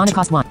Shackle. Anoint. Mana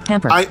cost 1.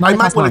 Hamper. I Mana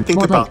might cost want 1. to think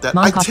War about blade. that.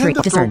 Mana I cost tend 3. to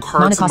throw Discern. cards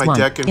Mana in cost my 1.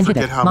 deck and Inhibit.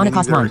 forget how Mana many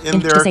cost there are 1. in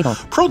there. Disable.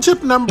 Pro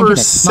tip number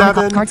Inhibit.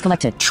 7, Cards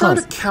collected. try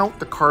to Close. count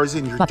the cards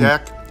in your Button.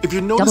 deck. If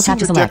you're Double noticing tap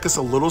to your deck select. is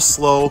a little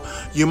slow,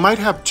 you might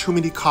have too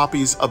many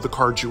copies of the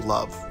cards you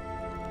love.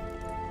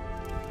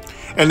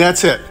 And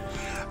that's it.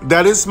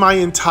 That is my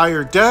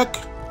entire deck.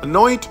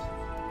 Anoint,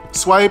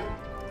 Swipe,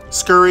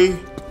 Scurry,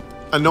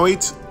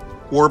 Anoint,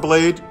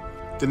 Warblade,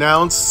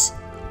 Denounce,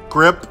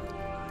 Grip,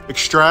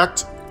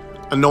 Extract,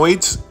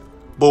 Anoint,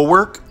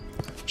 Bulwark,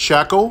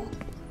 Shackle,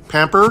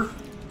 Pamper,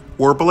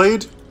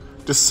 Warblade,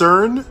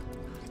 Discern,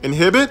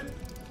 Inhibit,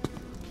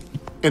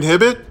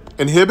 Inhibit,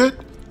 Inhibit,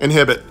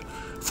 Inhibit.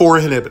 4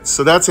 inhibits.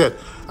 So that's it.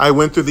 I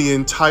went through the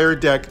entire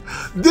deck.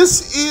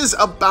 This is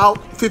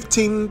about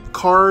 15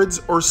 cards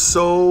or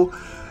so.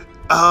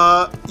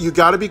 You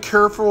got to be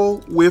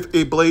careful with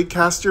a blade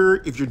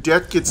caster. If your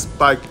deck gets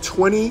by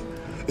 20,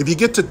 if you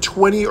get to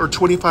 20 or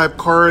 25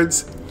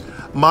 cards,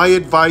 my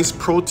advice,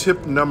 pro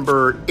tip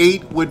number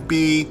 8 would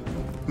be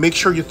make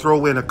sure you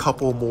throw in a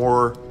couple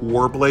more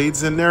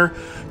Warblades in there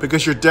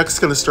because your deck's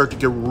going to start to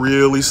get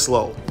really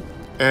slow.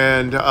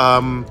 And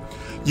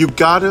you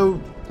got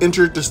to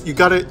what's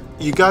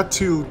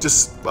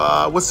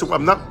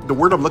the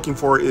word I'm looking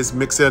for is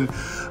mix in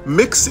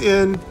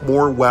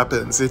more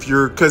weapons.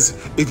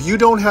 Because if you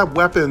don't have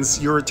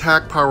weapons, your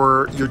attack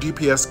power, your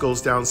DPS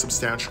goes down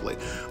substantially,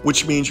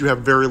 which means you have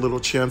very little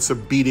chance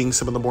of beating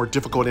some of the more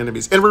difficult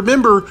enemies. And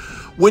remember,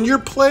 when you're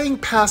playing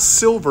past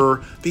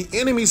silver, the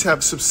enemies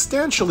have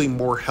substantially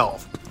more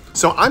health.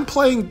 So I'm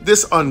playing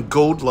this on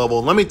gold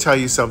level. Let me tell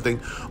you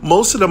something.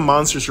 Most of the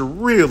monsters are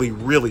really,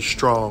 really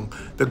strong.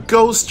 The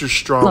ghosts are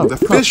strong. The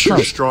fish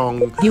are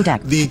strong.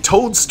 The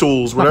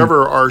toadstools,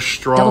 whatever, are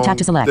strong. Double tap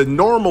to select. The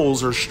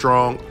normals are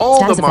strong. All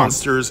Status the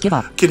monsters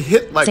can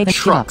hit like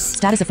trucks.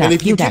 Status effect. And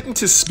if you get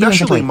into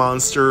specialty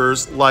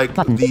monsters like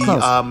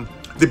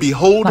the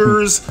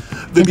beholders,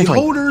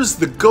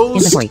 the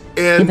ghosts,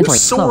 and the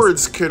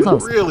swords can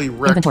really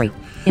wreck you.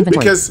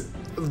 Because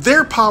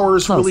their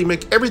powers really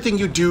make everything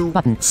you do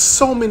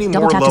so many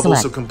more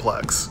levels of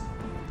complex.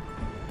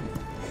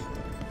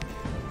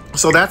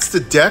 So that's the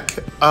deck.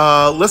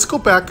 Let's go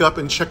back up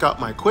and check out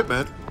my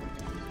equipment.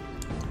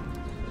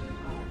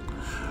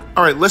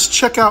 All right, let's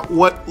check out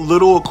what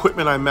little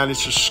equipment I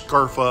managed to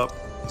scarf up.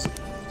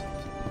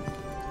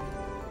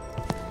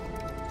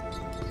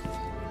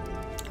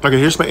 Okay,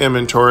 here's my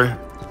inventory.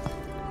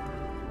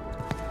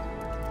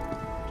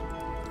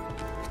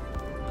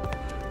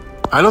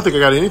 I don't think I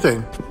got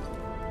anything.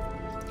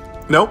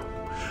 Nope.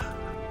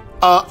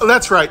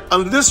 That's right.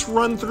 On this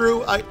run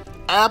through, I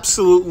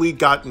absolutely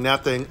got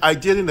nothing. I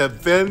did an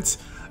event.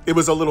 It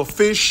was a little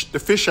fish. The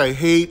fish I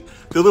hate.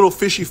 The little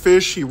fishy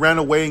fish, he ran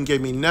away and gave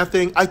me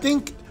nothing. I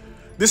think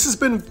this has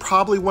been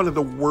probably one of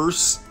the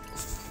worst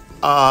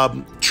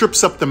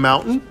trips up the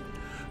mountain.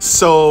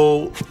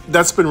 So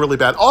that's been really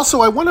bad.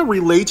 Also, I want to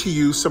relay to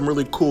you some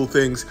really cool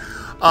things.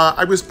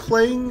 I was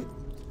playing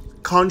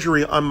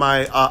Conjury on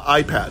my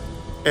iPad.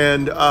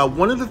 And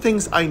one of the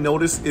things I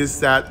noticed is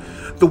that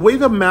the way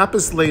the map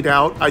is laid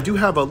out, I do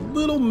have a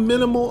little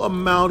minimal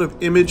amount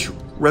of image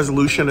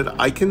resolution that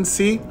I can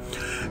see.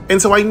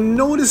 And so I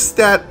noticed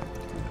that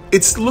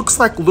it looks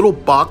like little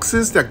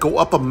boxes that go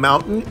up a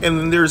mountain. And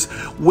then there's,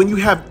 when you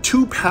have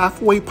two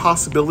pathway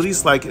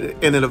possibilities, like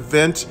in an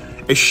event,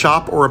 a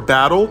shop, or a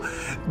battle,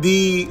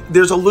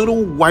 there's a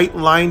little white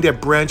line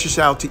that branches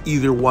out to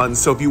either one.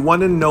 So if you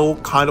want to know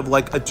kind of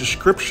like a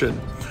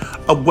description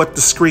of what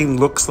the screen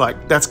looks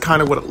like, that's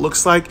kind of what it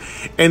looks like.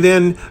 And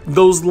then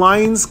those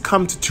lines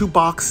come to two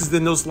boxes,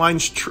 then those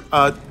lines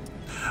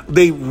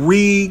they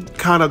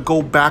kind of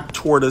go back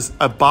toward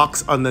a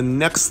box on the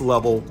next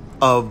level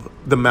of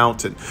the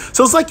mountain.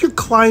 So it's like you're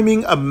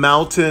climbing a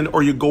mountain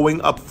or you're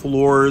going up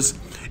floors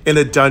in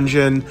a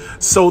dungeon.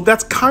 So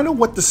that's kind of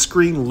what the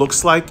screen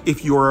looks like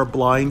if you are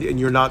blind and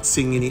you're not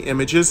seeing any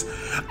images.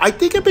 I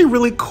think it'd be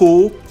really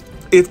cool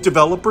if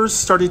developers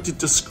started to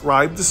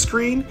describe the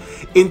screen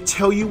and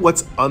tell you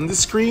what's on the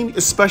screen,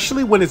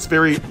 especially when it's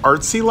very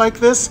artsy like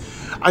this.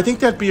 I think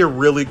that'd be a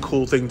really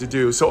cool thing to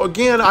do. So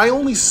again, I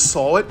only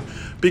saw it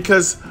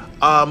because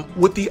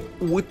with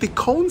the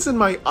cones in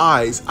my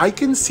eyes, I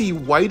can see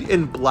white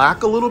and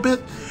black a little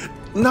bit,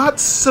 not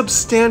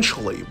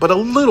substantially, but a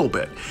little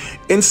bit.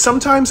 And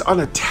sometimes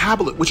on a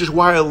tablet, which is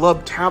why I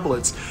love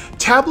tablets.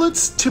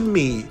 Tablets to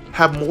me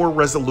have more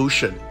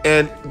resolution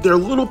and they're a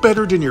little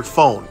better than your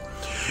phone.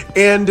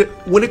 And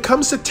when it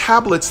comes to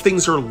tablets,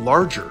 things are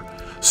larger.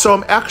 So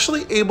I'm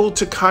actually able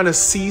to kind of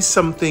see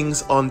some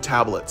things on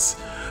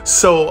tablets.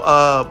 So,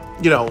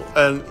 you know,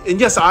 and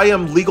yes, I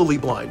am legally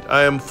blind.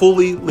 I am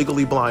fully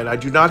legally blind. I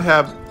do not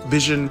have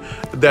vision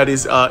that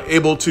is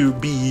able to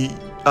be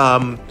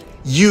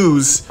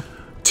used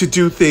to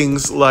do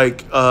things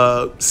like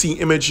see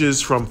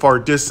images from far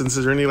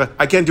distances or anything like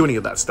that. I can't do any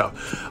of that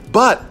stuff.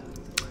 But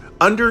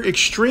under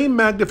extreme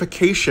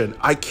magnification,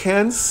 I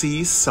can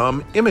see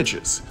some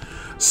images.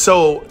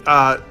 So,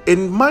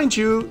 and mind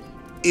you,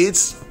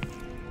 it's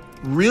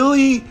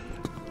really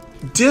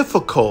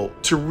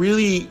difficult to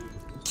really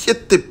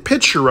get the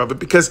picture of it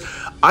because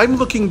I'm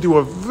looking through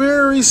a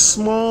very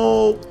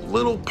small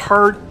little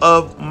part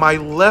of my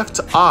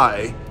left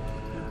eye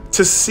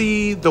to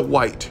see the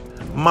white.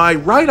 My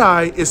right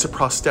eye is a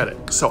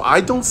prosthetic, so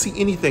I don't see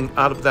anything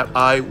out of that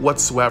eye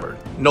whatsoever.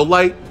 No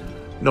light,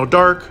 no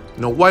dark,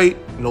 no white,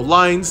 no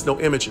lines, no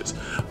images.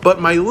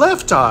 But my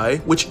left eye,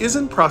 which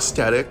isn't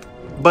prosthetic,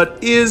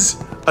 but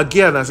is,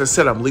 again, as I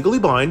said, I'm legally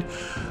blind.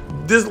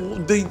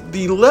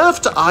 The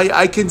left eye,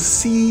 I can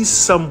see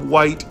some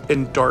white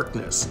and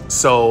darkness.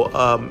 So,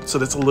 so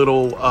that's a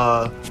little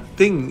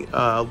thing.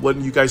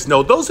 When you guys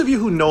know, those of you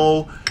who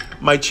know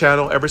my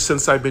channel ever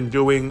since I've been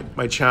doing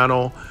my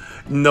channel,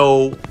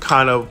 know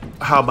kind of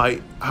how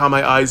my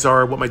eyes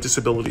are, what my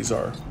disabilities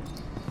are.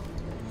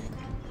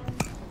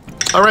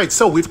 All right,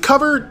 so we've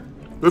covered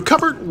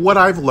what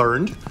I've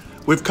learned.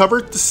 We've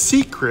covered the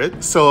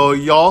secret, so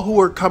y'all who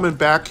are coming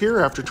back here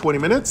after 20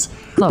 minutes,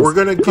 we're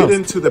going to get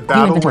into the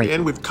battle we're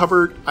in. We've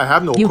covered, I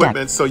have no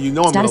equipment, so you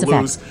know I'm going to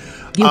lose.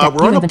 We're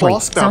on a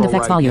boss battle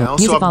right now,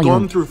 so I've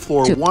gone through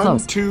floor 1,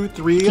 2,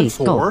 3, and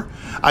 4.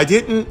 I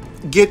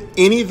didn't get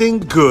anything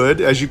good,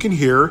 as you can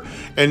hear,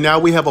 and now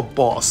we have a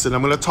boss. And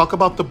I'm going to talk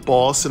about the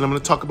boss, and I'm going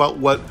to talk about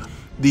what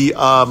the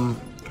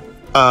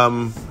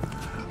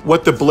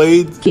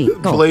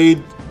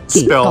blade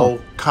spell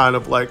kind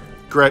of like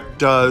Gret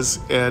does,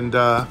 and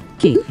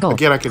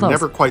again, I can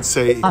never quite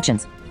say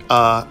options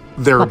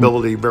their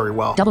ability very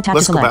well. Double tap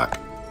Let's to go select.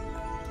 back.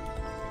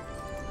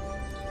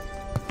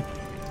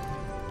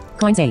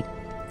 Coins 8.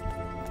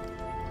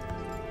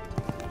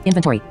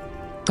 Inventory.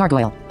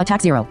 Gargoyle.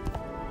 Attack 0.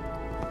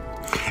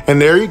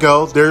 And there you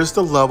go. There's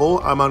the level.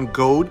 I'm on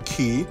gold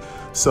key.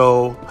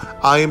 So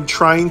I am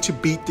trying to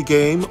beat the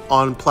game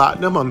on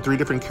platinum on 3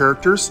 different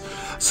characters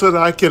so that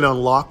I can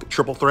unlock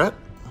triple threat.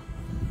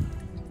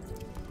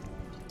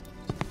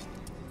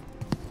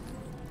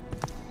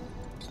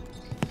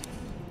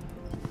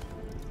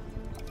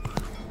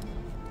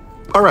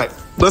 All right,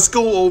 let's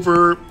go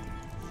over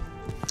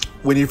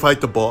when you fight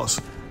the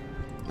boss.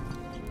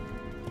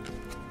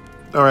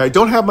 All right, I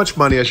don't have much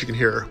money, as you can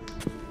hear.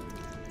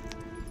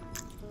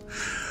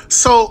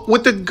 So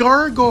with the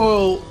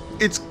gargoyle,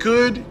 it's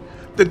good.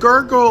 The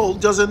gargoyle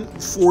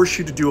doesn't force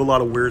you to do a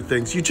lot of weird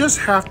things. You just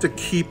have to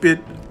keep it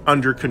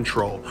under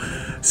control.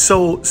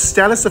 So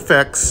status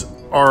effects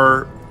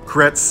are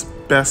Gret's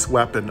best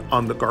weapon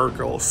on the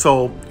gargoyle.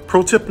 So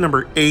pro tip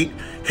number 8,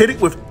 hit it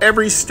with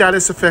every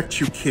status effect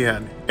you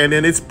can, and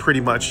then it's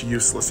pretty much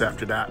useless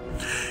after that.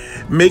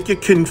 Make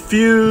it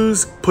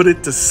confuse, put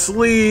it to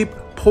sleep,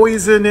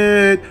 poison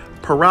it,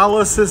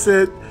 paralysis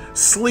it,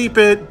 sleep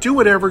it, do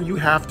whatever you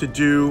have to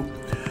do.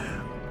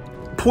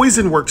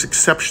 Poison works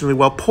exceptionally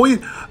well.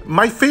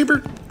 My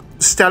favorite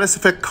status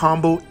effect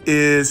combo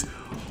is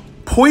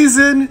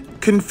poison,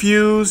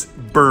 confuse,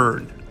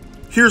 burn.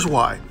 Here's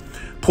why.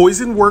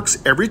 Poison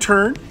works every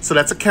turn, so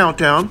that's a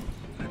countdown.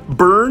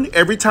 Burn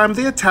every time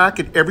they attack,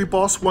 and every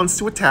boss wants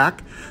to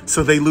attack,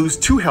 so they lose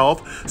 2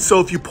 health.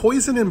 So if you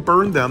poison and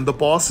burn them, the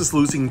boss is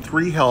losing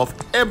 3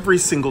 health every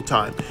single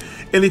time.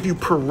 And if you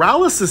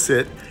paralysis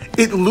it,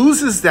 it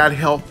loses that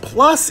health,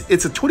 plus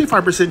it's a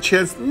 25%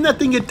 chance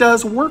nothing it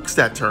does works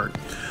that turn.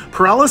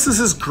 Paralysis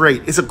is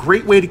great. It's a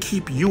great way to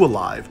keep you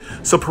alive.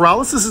 So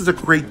paralysis is a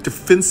great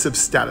defensive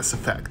status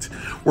effect,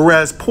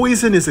 whereas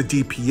poison is a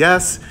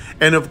DPS,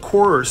 and of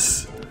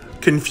course,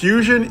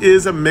 confusion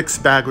is a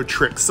mixed bag of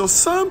tricks. So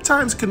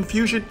sometimes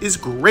confusion is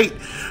great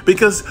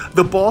because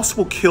the boss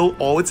will kill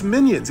all its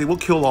minions. It will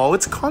kill all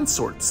its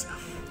consorts.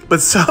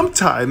 But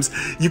sometimes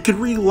you can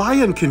rely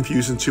on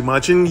confusion too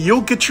much and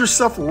you'll get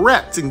yourself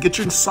wrecked and get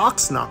your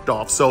socks knocked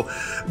off. So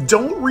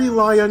don't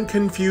rely on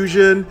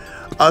confusion.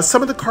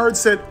 Some of the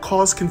cards that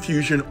cause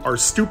confusion are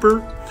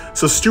Stupor.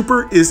 So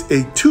Stupor is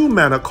a 2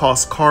 mana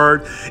cost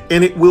card,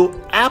 and it will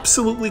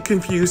absolutely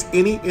confuse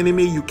any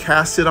enemy you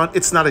cast it on.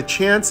 It's not a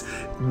chance.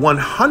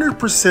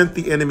 100%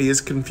 the enemy is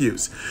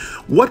confused.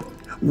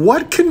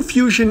 What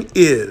confusion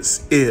is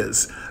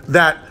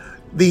that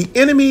the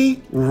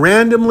enemy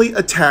randomly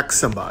attacks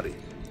somebody.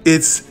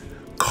 Its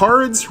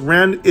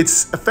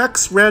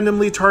effects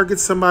randomly target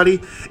somebody.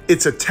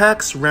 Its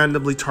attacks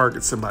randomly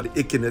target somebody.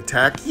 It can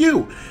attack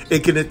you.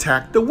 It can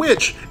attack the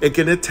witch. It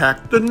can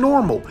attack the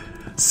normal.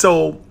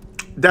 So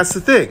that's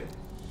the thing.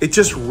 It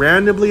just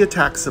randomly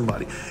attacks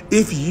somebody.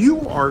 If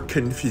you are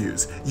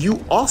confused,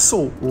 you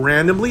also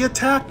randomly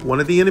attack one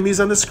of the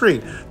enemies on the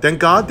screen. Thank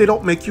God they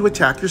don't make you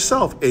attack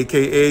yourself,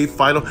 aka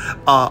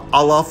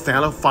a la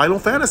Final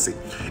Fantasy.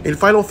 In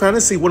Final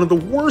Fantasy, one of the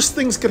worst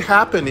things could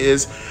happen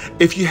is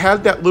if you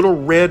had that little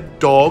red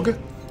dog,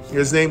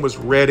 his name was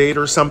Red 8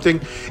 or something.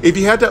 If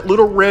you had that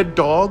little red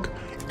dog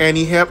and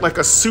he had like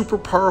a super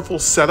powerful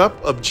setup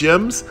of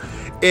gems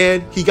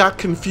and he got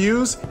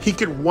confused, he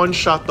could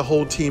one-shot the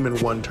whole team in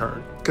 1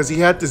 turn, because he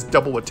had this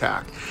double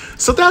attack.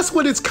 So that's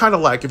what it's kind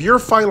of like. If you're a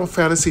Final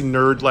Fantasy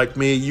nerd like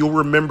me, you'll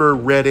remember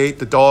Red 8,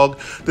 the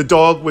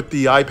dog with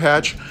the eye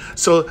patch.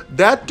 So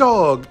that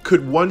dog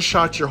could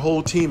one-shot your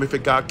whole team if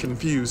it got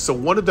confused. So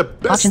one of the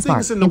best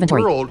things in the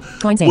world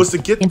was to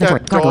get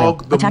that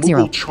dog the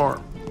Moogle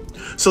charm.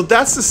 So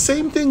that's the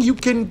same thing you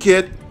can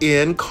get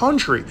in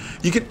Conjury.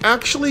 You can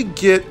actually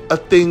get a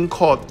thing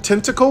called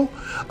Tentacle.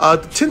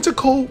 The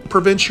Tentacle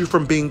prevents you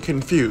from being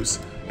confused.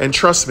 And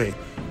trust me,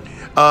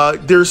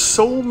 there's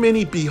so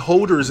many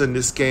beholders in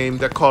this game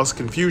that cause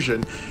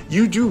confusion.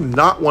 You do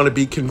not want to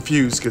be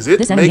confused because it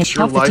makes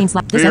your life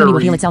This enemy will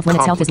heal itself when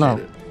its health is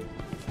low.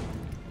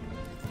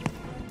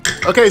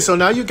 Okay, so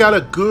now you got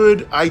a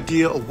good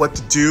idea of what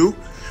to do.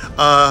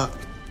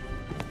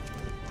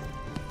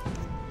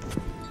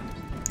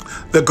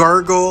 The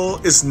gargoyle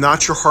is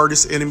not your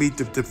hardest enemy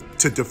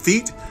to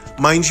defeat.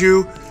 Mind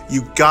you,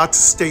 you got to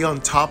stay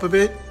on top of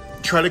it.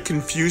 Try to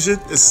confuse it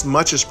as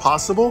much as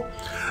possible.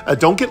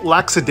 Don't get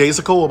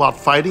lackadaisical about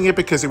fighting it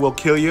because it will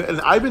kill you. And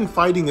I've been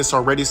fighting this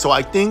already, so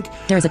I think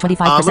there is a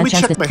 25%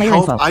 chance that player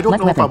health. info. I don't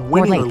know if I'm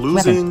winning or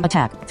losing. Weapon,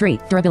 attack 3,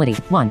 durability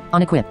 1,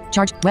 on equip,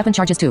 charge, weapon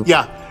charges 2.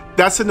 Yeah,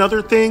 that's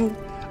another thing.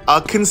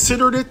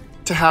 Consider it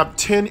to have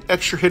 10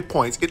 extra hit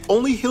points. It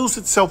only heals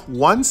itself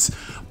once,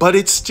 but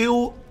it's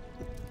still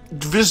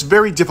just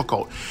very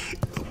difficult.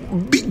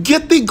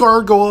 Get the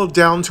gargoyle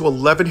down to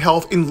 11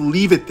 health and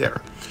leave it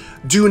there.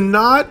 Do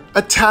not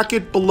attack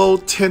it below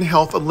 10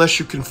 health unless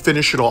you can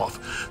finish it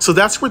off. So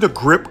that's where the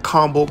grip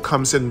combo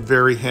comes in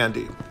very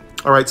handy.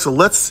 All right, so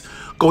let's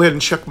go ahead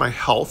and check my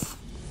health.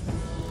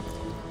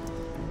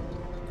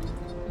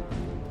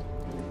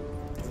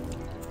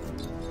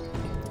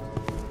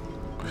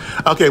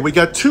 Okay, we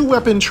got 2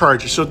 weapon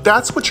charges. So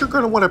that's what you're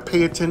going to want to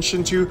pay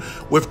attention to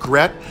with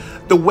Gret.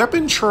 The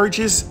weapon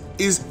charges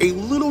is a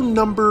little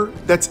number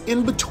that's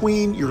in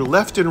between your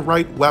left and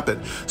right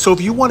weapon. So if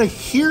you want to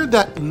hear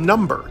that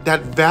number,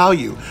 that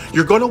value,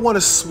 you're going to want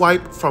to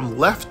swipe from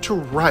left to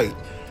right,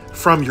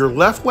 from your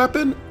left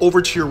weapon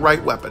over to your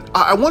right weapon.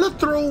 I want to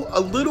throw a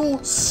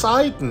little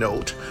side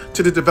note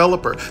to the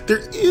developer.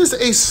 There is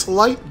a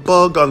slight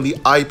bug on the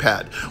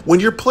iPad. When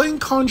you're playing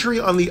Conjury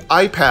on the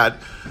iPad,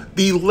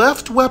 the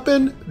left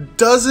weapon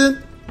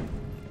doesn't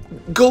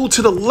go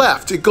to the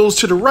left, it goes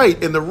to the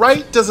right, and the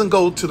right doesn't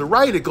go to the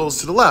right, it goes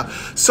to the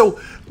left. So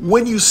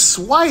when you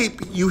swipe,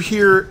 you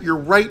hear your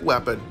right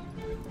weapon.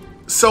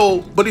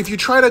 So, but if you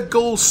try to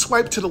go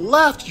swipe to the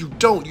left, you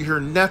don't, you hear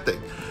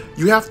nothing.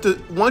 You have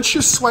to, once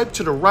you swipe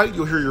to the right,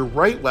 you'll hear your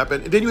right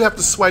weapon, and then you have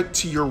to swipe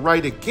to your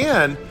right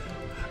again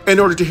in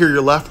order to hear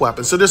your left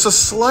weapon. So there's a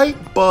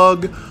slight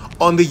bug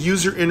on the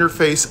user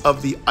interface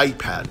of the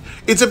iPad.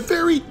 It's a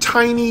very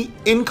tiny,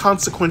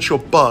 inconsequential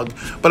bug,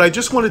 but I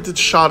just wanted to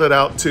shout it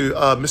out to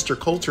Mr.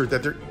 Coulter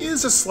that there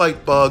is a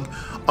slight bug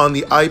on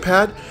the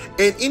iPad,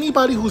 and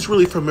anybody who's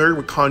really familiar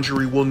with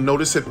Conjury will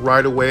notice it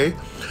right away.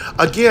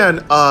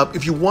 Again,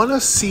 if you want to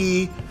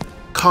see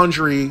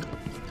Conjury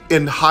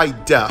in high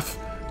def,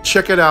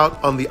 check it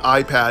out on the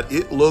iPad.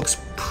 It looks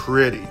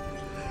pretty.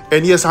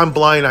 And yes, I'm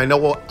blind. I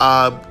know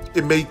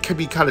it can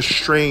be kind of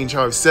strange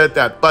how I've said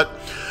that, but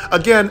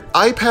again,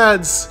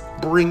 iPads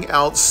bring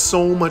out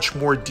so much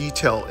more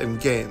detail in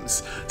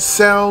games.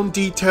 Sound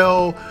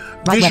detail,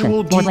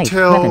 visual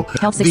detail,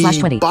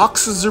 the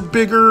boxes are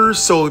bigger,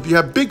 so if you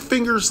have big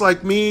fingers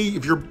like me,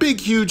 if you're a big,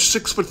 huge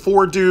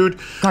 6'4" dude,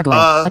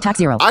 attack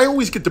 0. I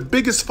always get the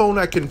biggest phone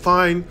I can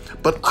find,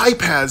 but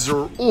iPads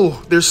are,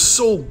 oh, they're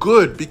so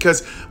good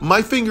because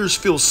my fingers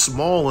feel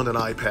small on an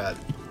iPad.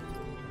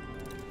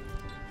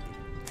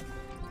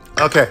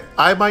 Okay,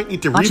 I might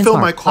need to refill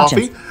my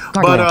coffee,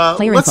 but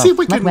let's see if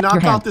we can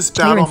knock out this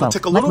battle. I'm going to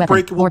take a little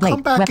break, and we'll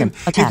come back, and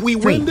if we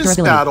win this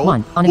battle,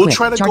 we'll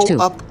try to go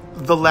up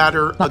the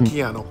ladder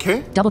again,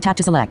 okay? Double tap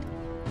to select.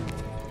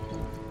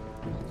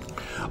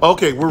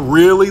 Okay, we're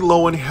really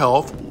low in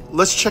health.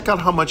 Let's check out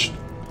how much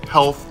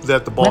health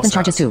that the boss weapon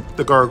charges has. 2.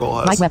 The gargoyle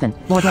has. Right weapon.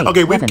 Lord Blade.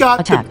 Okay, we've got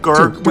attack, the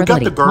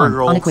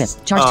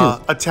gargoyle's charge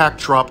 2. attack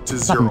drop to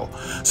 0.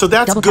 So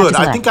that's Double good.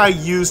 I think I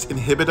used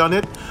inhibit on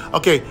it.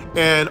 Okay,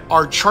 and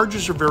our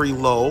charges are very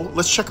low.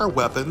 Let's check our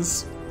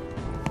weapons.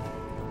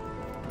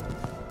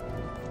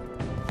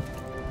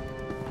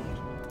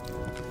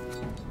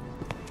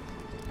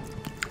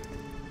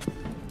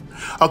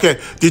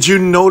 Okay, did you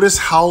notice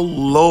how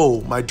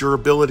low my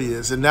durability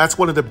is? And that's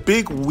one of the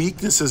big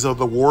weaknesses of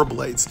the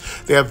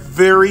Warblades. They have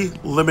very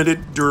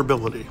limited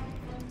durability.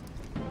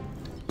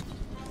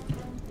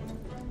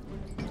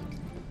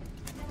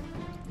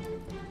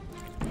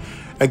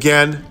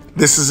 Again,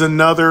 this is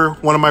another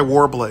one of my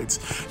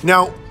Warblades.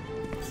 Now,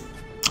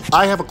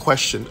 I have a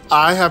question.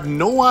 I have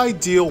no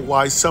idea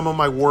why some of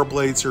my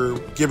Warblades are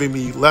giving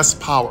me less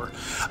power.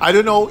 I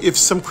don't know if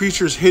some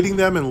creatures hitting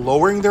them and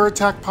lowering their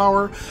attack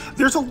power.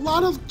 There's a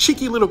lot of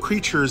cheeky little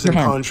creatures in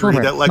Conjury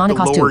that like to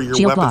lower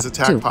your weapon's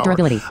attack power.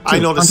 I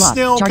know the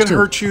snail can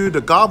hurt you, the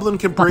goblin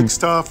can break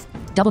stuff.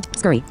 Double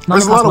scurry.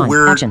 There's a lot of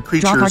weird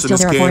creatures in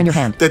this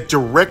game that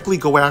directly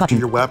go after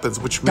your weapons,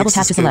 which makes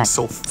this game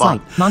so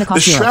fun. The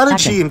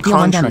strategy in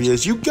Conjury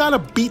is you gotta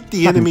beat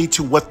the enemy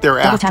to what they're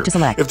after.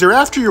 If they're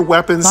after your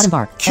weapons,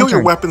 kill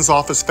your weapons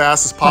off as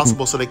fast as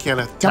possible so they can't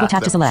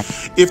attack them.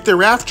 If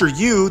they're after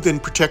you, then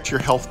protect your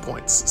health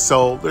points.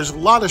 So there's a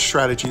lot of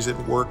strategies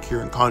at work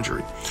here in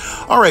Conjury.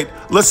 All right,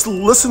 let's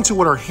listen to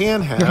what our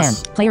hand has. Your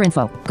hand. Player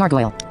info.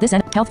 Gargoyle. This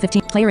end. Health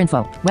 15. Player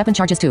info. Weapon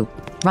charges 2.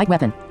 Right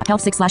weapon.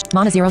 Health 6 /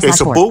 mana 0 / 4. Okay,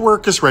 so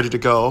Bulwark is ready to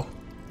go.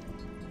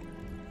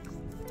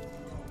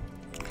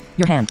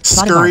 Your hand.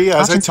 Scurry,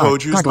 as I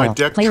told you, is my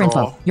deck Player draw.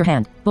 info. Your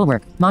hand.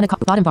 Bulwark. Mana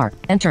bottom bar.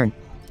 End turn.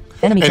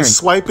 Enemy turn. And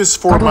swipe is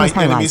for my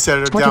enemies that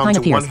are down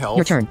to 1 health.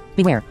 Your turn.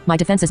 Beware. My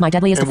defense is my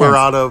deadliest defense. And we're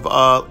out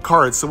of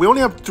cards. So we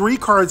only have 3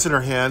 cards in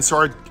our hand.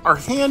 So our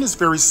hand is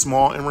very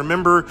small. And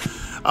remember,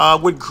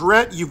 with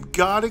Gret, you've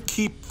got to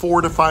keep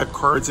 4 to 5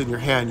 cards in your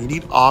hand. You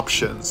need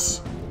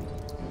options.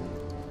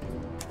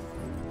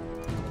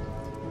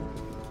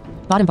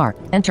 Bottom bar.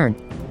 End turn.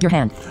 Your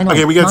hand.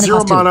 Okay, we got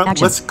 0 mana.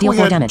 Action. Let's go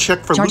ahead and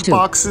check for loot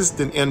boxes,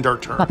 then end our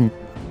turn. Button.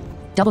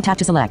 Double tap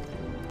to select.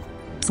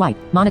 Swipe.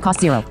 Mana cost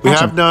 0. We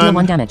have none. Deal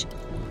 1 damage.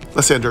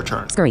 Let's end our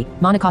turn. Scurry.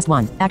 Mana cost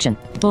 1. Action.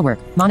 Bulwark.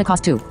 Mana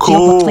cost 2.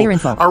 Cool. Player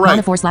info. All right.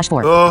 Mana 4 /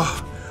 4.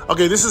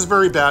 Okay, this is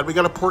very bad. We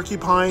got a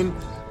porcupine.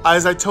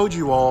 As I told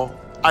you all,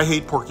 I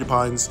hate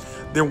porcupines.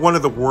 They're one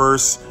of the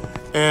worst.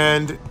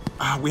 And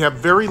we have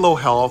very low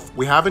health.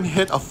 We haven't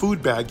hit a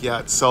food bag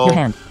yet. So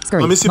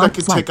let me see if I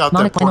can take out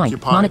that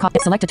porcupine.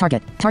 Select a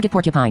target. Target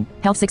porcupine.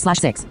 Health 6 /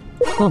 6.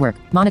 Bulwark.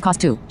 Mana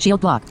cost 2.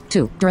 Shield block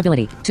 2.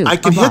 Durability 2. I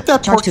can hit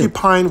that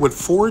porcupine with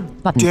 4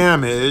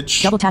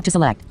 damage. Double tap to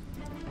select.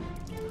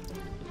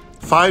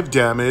 5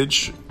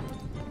 damage.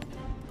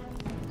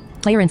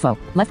 Player info.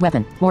 Left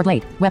weapon. War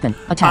blade. Weapon.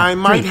 Attack. I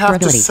might have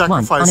to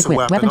sacrifice a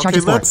weapon. Weapon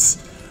charges 4.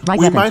 Right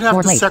we weapon. might have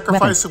Or to blade.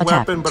 sacrifice Weapon. a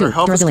weapon, Attack. but 2. our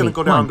health is going to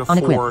go down to 4.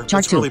 Unequip. Charge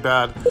That's 2. really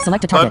bad.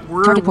 Select a target.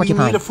 But Target we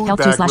porcupine. need a food Health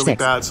bag 2/6. really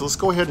bad, so let's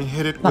go ahead and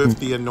hit it Button. with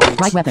the anoint.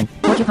 Right weapon.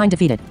 Porcupine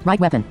defeated. Right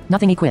weapon.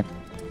 Nothing equipped.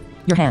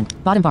 Your hand.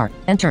 Bottom bar.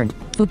 End turn.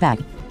 Food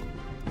bag.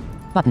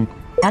 Button.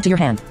 Add to your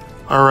hand.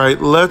 All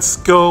right, let's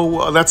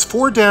go. That's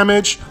 4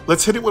 damage.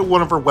 Let's hit it with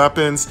one of our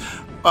weapons.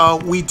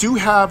 We do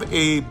have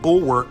a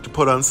bulwark to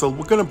put on, so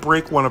we're going to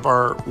break one of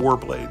our war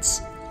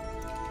blades.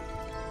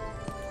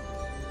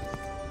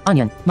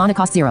 Onion. Mana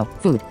cost 0.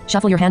 Food.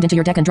 Shuffle your hand into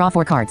your deck and draw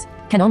 4 cards.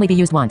 Can only be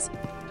used once.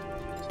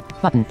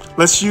 Button.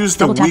 Let's use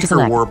the Double tap to weaker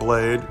select. war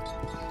blade.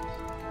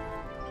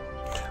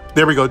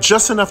 There we go,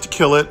 just enough to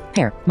kill it.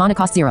 Pear. Mana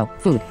cost 0.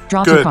 Food.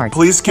 Draw 2 Good. cards.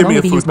 Please give Can me only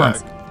a be food used bag.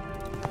 once.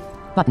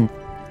 Button.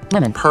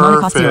 Lemon.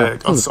 Mana cost 0.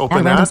 Perfect. Let's Food. open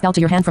Add a random that. spell to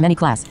your hand from any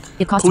class.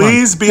 It costs 1.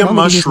 Please be Can a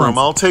only used mushroom. once.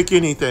 I'll take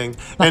anything.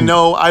 Button. And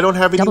no, I don't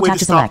have any Double way tap to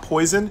to stop select.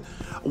 poison.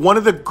 One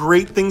of the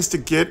great things to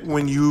get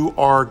when you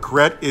are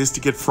Gret is to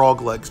get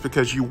frog legs,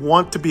 because you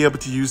want to be able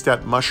to use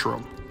that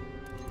mushroom.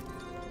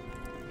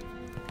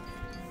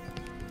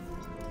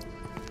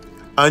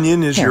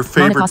 Onion is Pear. your Mana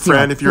favorite cost 0.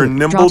 friend. If you're a Food.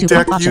 nimble Draw 2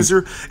 deck option.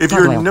 user, if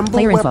you're a Gargoyle. nimble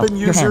Player info. weapon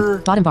Your user,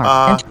 hand. Bottom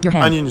bar. Your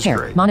hand. Onion is Pear.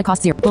 great. Mana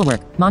cost 0.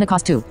 Bulwark. Mana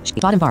cost 2.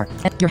 Bottom bar.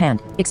 Your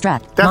hand.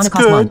 Extract. That's Mana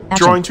cost good. 1.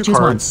 Action. Drawing 2 Choose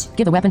cards. 1.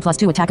 Give the weapon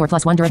 +2 attack or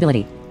 +1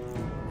 durability.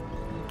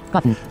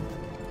 Button.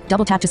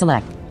 Double tap to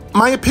select.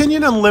 My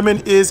opinion on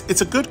Lemon is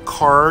it's a good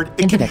card.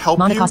 It Inhibit. can help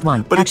Mana you, cost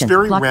 1. but Action. it's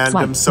very Block.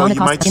 random, Swipe. so Mana you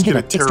cost. might just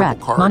Inhibit. get a terrible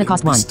Extract. card Mana and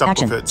cost be 1. stuck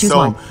Action. with it. Choose So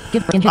 1.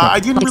 Give inhibit. I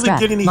didn't really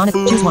Extract. get any Mana.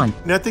 food. Choose 1.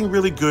 Nothing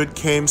really good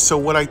came. So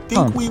what I think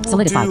Home. we will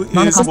Solidify. do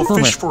Mana is cost we'll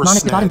bulwark. fish for a Mana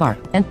snag. bottom bar.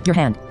 And your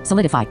hand.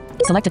 Solidify.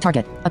 Select a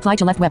target. Apply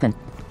to left weapon.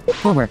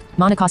 Bulwark.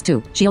 Mana cost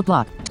 2. Shield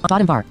block.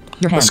 Bottom bar.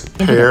 Your hand. Let's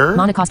pair. Inhibit.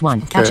 Mana cost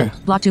 1. Okay. Action.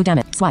 Block 2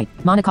 damage. Swipe.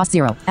 Mana cost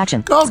 0.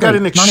 Action. Oh, got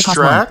an Mana cost 1.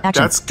 extract.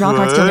 Action. That's Draw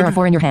cards till there are good.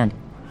 4 in your hand.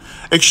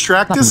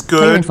 Extract Button. is Player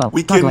good. info.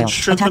 We can Gargoyle.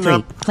 strengthen Attack 3.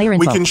 up. Player We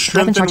info. can Weapon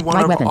strengthen charge. one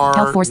Right of weapon. our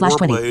Health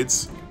 4/20. war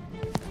blades.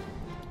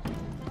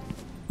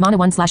 Mana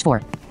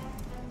 1/4.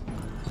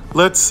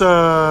 Let's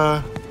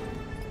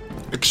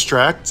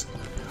extract.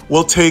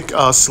 We'll take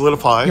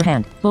solidify. Your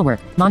hand. Bulwark.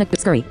 Mana.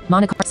 Scurry.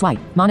 Mana. Swipe.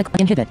 Mana.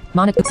 Inhibit.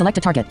 Mana. Select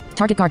a target.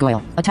 Target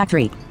gargoyle. Attack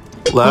 3.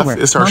 Left Bulwark.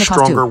 is our Mana cost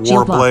 2. stronger war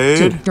Shield block. 2.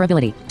 blade.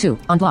 Durability. 2.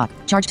 Unblock.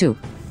 Charge 2.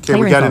 Okay,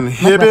 we got an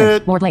Left weapon.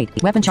 inhibit. War blade.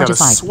 Weapon Got a charges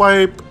 5.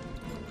 swipe.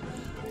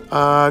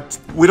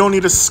 We don't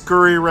need a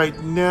scurry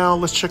right now.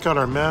 Let's check out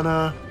our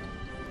mana.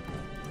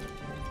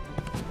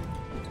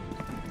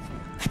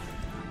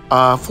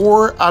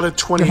 4 out of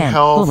 20 Your hand.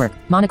 health. Bulwark.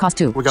 Mana cost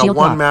 2. We got Shield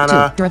 1 block.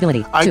 mana. 2.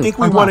 Durability. I 2. think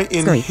we Unblock. want to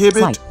Scurry. inhibit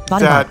Swipe.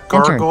 Bottom that bar.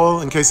 End turn.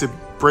 gargoyle in case it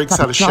breaks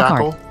Button. out of Draw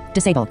shackle. card.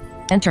 Disabled.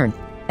 End turn.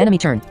 Enemy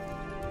turn.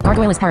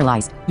 Gargoyle is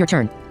paralyzed. Your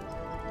turn.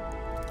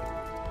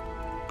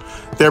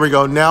 There we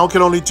go. Now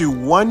can only do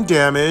 1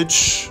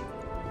 damage.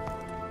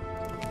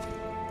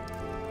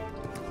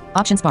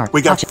 Options bar.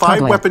 We got Option. 5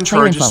 Gargoyle. weapon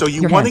Player charges, info. so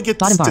you Your want to hand. get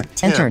Bottom this bar. to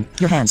 10. End turn.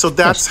 Your hand. So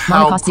that's Fish.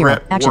 Mana how cost 0.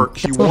 Gret Action.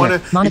 works. You Bulwark.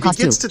 want to, Mana if it cost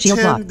 2. gets to Shield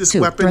 10, block. this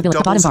 2. weapon Durability.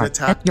 Bottom doubles in bar.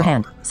 attack Your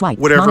hand. power. Swipe.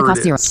 Whatever Mana cost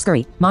it 0. is.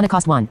 Scurry. Mana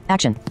cost 1.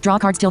 Action. Draw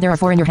cards till there are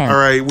 4 in your hand. All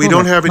right, we Bulwark.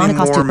 don't have any Mana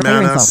cost more 2. Player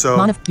mana, info. so-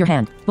 Mana. Your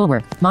hand.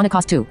 Bulwark. Mana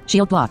cost 2.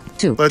 Shield block.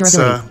 2. Let's,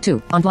 Durability.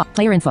 2. Unblock.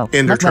 Player info.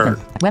 end our Left weapon.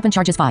 turn. Weapon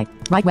charges 5.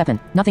 Right weapon.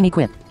 Nothing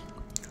equipped.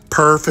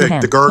 Perfect.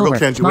 hand. The gargoyle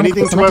Bulwark. can't do Mana-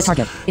 anything to select a us.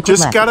 target. Equip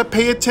Just left. gotta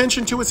pay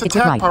attention to its Equip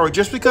attack right. power.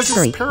 Just because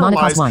Scurry. it's Mana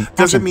cost paralyzed 1.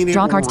 doesn't Action. mean it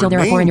Draw will cards till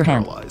there are 4 in your remain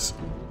hand. paralyzed.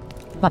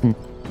 Button.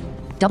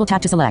 Double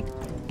tap to select.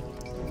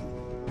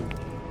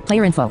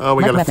 Player info. Oh,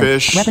 we Left got a weapon.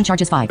 fish. Weapon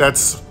charges 5.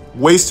 That's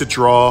wasted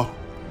draw.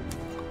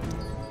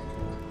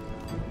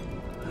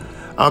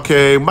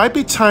 Okay, might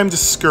be time to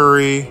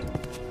scurry.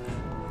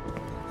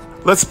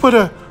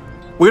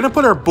 We're gonna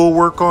put our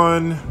bulwark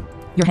on.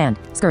 Your hand.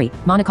 Scurry.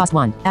 Mana cost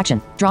 1.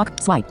 Action. Draw.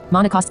 Swipe.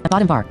 Mana cost.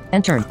 Bottom bar.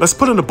 End turn. Let's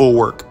put in a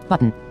bulwark.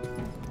 Button.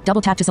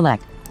 Double tap to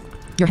select.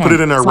 Your hand. Put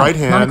it in our Swipe. right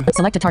hand.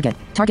 Select a target.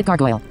 Target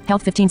gargoyle.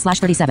 Health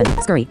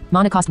 15/37. Scurry.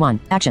 Mana cost 1.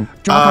 Action.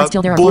 Draw cards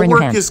till there are 4 in your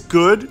Bulwark hand. is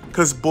good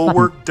because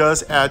bulwark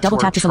does add Double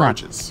to our tap to select.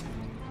 charges.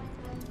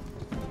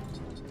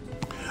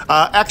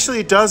 Actually,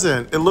 it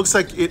doesn't. It looks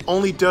like it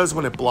only does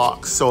when it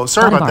blocks. So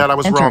sorry Bottom about bar. that. I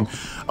was End wrong. turn.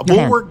 A Your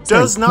hand. bulwark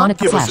does Scurry. not Mana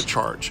give us a slash.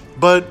 charge,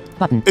 but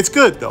Button. it's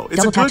good though. It's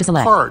Double a tap to good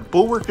select. card.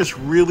 Bulwark is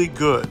really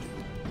good.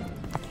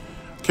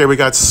 Okay, we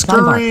got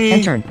Bottom bar. scurry.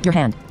 End turn. Your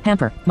hand.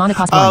 Hamper. Mana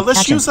cost 1. Let's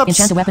Action. use up-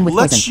 Enchant a weapon with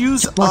let's poison.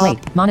 use War up-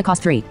 blade. Mana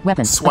cost 3.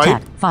 Weapon. Swipe.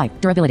 Attack. 5.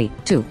 Durability.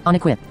 2.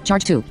 Unequip.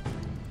 Charge 2.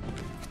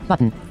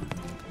 Button.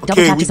 Double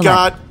Okay, tap we to select.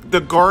 got the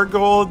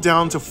gargoyle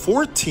down to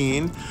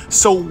 14,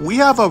 so we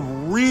have a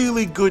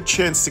really good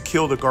chance to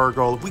kill the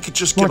gargoyle. We could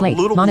just War get a blade.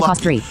 little Mana lucky.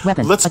 cost 3.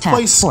 Weapon. Let's Attack.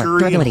 play 4. scurry and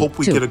Durability. hope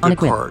we 2. get a good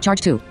Unequip. card.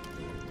 Charge 2.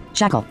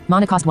 Shackle.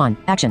 Mana cost 1.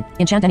 Action.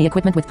 Enchant any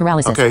equipment with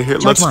paralysis. Okay, here,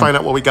 Charge let's 1. find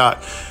out what we got.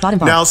 Bottom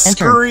bar. Now, End turn.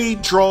 scurry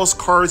draws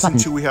cards Button.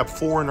 until we have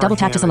 4 in Double our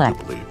tap to hand, I select.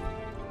 do believe.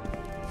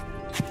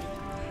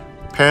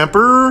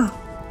 Pamper.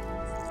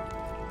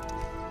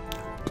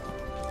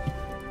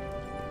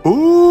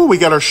 Ooh, we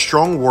got our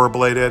strong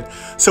warblade in.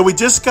 So we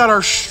just got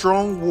our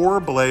strong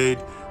warblade.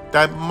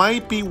 That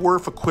might be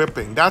worth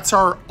equipping. That's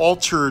our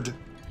altered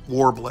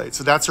warblade.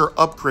 So that's our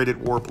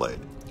upgraded warblade.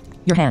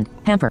 Your hand.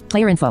 Hamper.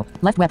 Player info.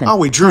 Left weapon. Oh,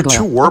 we drew Gargoyle.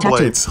 two war Attack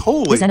blades. two.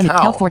 Holy This enemy.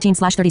 cow. Health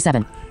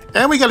 14/37.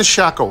 And we got a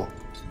shackle.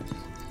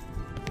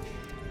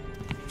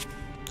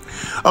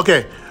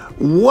 Okay,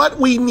 what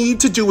we need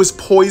to do is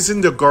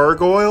poison the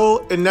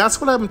gargoyle, and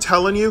that's what I'm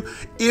telling you.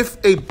 If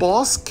a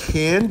boss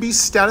can be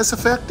status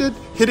affected,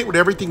 hit it with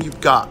everything you've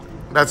got.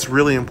 That's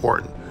really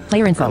important.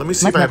 Player info. Right, let me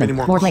see left if I have weapon. any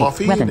more War blade.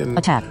 coffee. Weapon. And...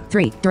 Attack.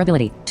 3.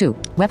 Durability. 2.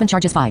 Weapon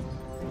charges 5.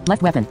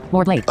 Left weapon.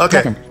 War blade. Okay.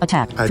 Weapon.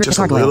 Attack. Just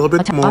gargoyle. a little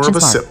bit Attack. more Options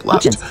of a bar. sip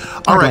left. Options.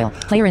 All Gargoyle.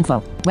 right. Player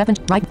info. Weapon.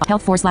 Right.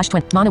 Health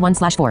 4/20. Mana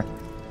 1/4.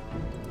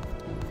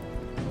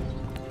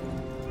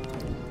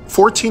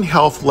 14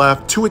 health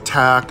left, 2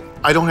 attack.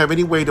 I don't have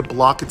any way to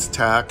block its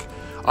attack.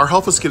 Our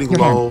health is getting Your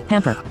low. hand.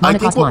 Hamper. I Mana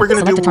think cost what 1. we're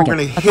going to do, Select a we're target.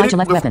 going to Apply hit to it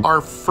left with weapon.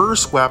 our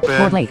first weapon.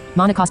 War blade.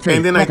 Mana cost 3.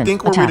 And then weapon. I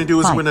think what we're going to do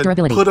is we're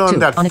going to put on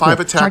that 5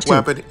 attack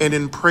weapon and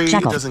then pray it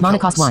Shackle. doesn't Mana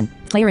kill cost us. 1.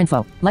 Player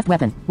info. Left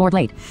weapon. War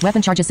blade.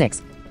 Weapon charges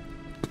 6.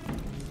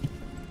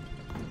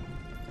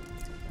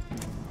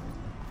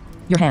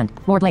 Your hand.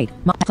 War blade.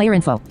 Player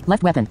info.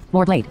 Left weapon.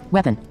 War blade.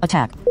 Weapon.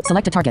 Attack.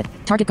 Select a target.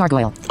 Target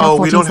gargoyle. Oh,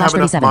 we don't have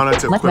enough 14/37. mana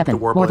to Left equip the weapon.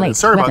 war War blade. blade.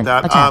 Sorry weapon.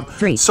 about that. Attack.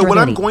 3. So what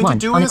I'm Durability. going to 1.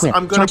 do is Unequipped.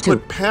 I'm going Charge to 2.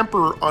 put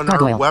pamper on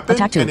Gargoyle. our weapon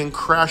Attack 2. and then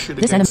crash it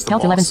This enemy. against the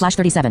Health boss.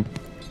 11/37.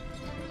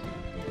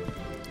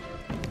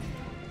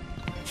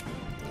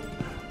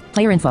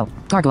 Player info.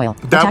 Gargoyle.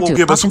 That Attack will 2.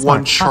 give us Options one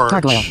bar. charge.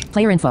 Gargoyle.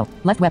 Player info.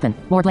 Left weapon.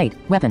 War blade.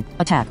 Weapon.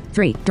 Attack.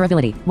 3.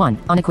 Durability. 1.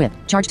 Unequipped.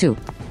 Charge 2.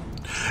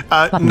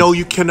 No,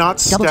 you cannot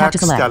Double tap stack to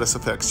select. status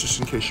effects, just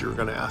in case you were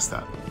going to ask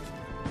that.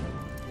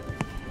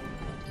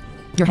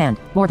 Your hand.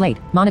 War blade.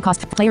 Mana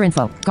cost. Player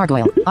info.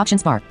 Gargoyle.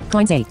 Options bar.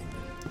 Coins 8.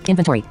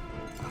 Inventory.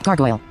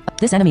 Gargoyle.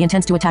 This enemy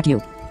intends to attack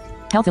you.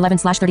 Health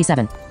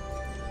 11/37.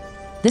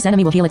 This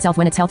enemy will heal itself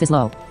when its health is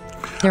low.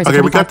 There is a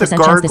Okay, we got the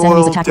 25% chance this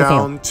enemy's gargoyle attack will fail.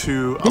 down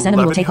to This enemy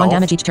will 11 take health. 1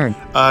 damage each turn.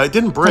 It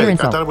didn't break. Player I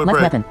info. thought it would Left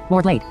break. weapon.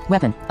 War blade.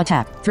 Weapon.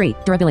 Attack. 3.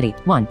 Durability.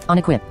 1.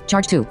 Unequipped.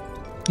 Charge 2.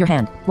 Your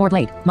hand. War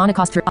blade. Mana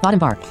cost 3. Bottom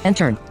bar. End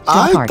turn. Draw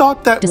I card.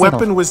 thought that Disable.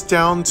 weapon was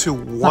down to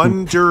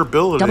 1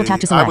 durability. Double tap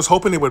to I select. was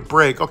hoping it would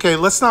break. Okay,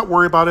 let's not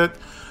worry about it.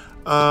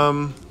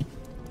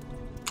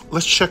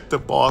 Let's check the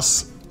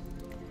boss.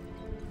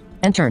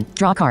 End turn.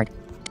 Draw card.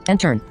 End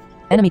turn.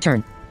 Enemy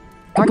turn.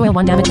 Gargoyle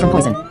 1 damage from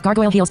poison.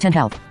 Gargoyle heals 10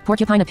 health.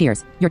 Porcupine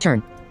appears. Your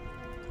turn.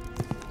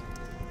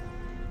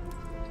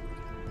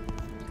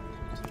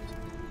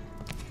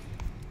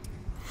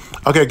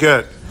 Okay,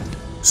 good.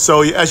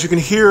 So as you can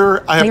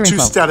hear, I have Player 2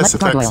 info. status Left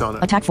effects gargoyle. on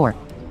it. Attack 4.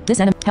 This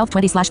enemy. Health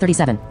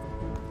 20/37.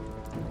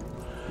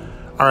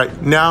 All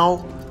right,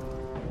 now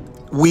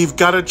we've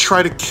got to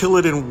try to kill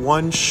it in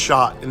one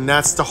shot, and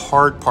that's the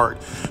hard part.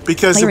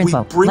 Because Player if we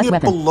info. bring Left it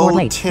weapon. below War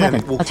blade. 10, Weapon.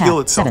 it will Attack. heal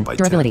itself 7. by 10.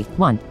 Durability.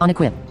 1.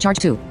 Unequipped. Charge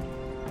 2.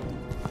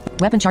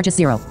 Weapon charges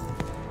 0.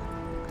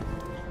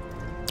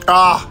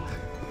 Ah!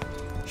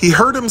 He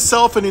hurt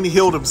himself and then he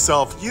healed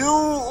himself.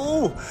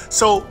 Ooh.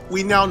 So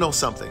we now know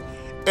something.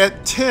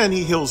 At 10,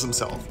 he heals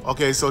himself.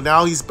 Okay, so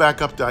now he's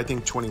back up to, I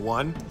think,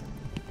 21.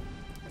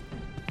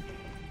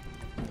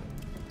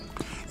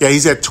 Yeah,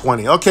 he's at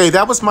 20. Okay,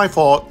 that was my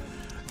fault.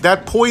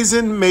 That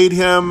poison made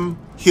him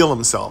heal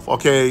himself.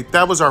 Okay,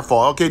 that was our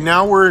fault. Okay,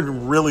 now we're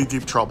in really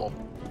deep trouble.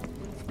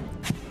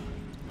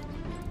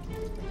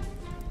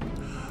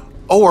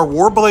 Oh, our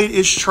Warblade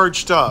is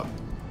charged up.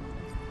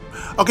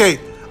 Okay,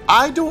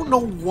 I don't know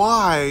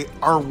why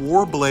our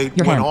Warblade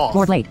Your went hand. off.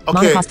 Warblade. Okay,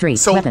 Mana cost 3.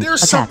 so Weapon.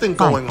 there's Attack. something 5.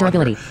 going on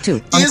Durability. here. 2.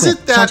 Is Unequipped.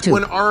 it that Charge 2.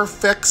 when our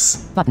effects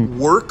Button.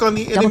 work on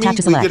the Double enemy, tap to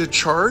we select. get a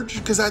charge?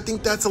 Because I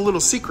think that's a little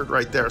secret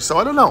right there. So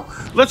I don't know.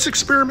 Let's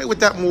experiment with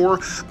that more.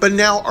 But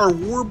now our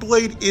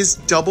Warblade is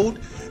doubled.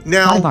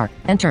 Now, Bottom bar.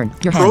 End turn.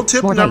 Your pro hand.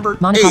 tip War number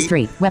blade. Mana cost 8,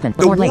 3. Weapon.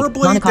 the War blade.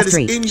 Warblade Mana that cost is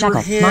 3. in your Shackle.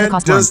 Mana hand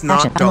cost does 1. not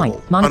Action. double.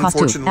 Annoying. Mana cost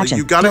 2. Unfortunately, Action.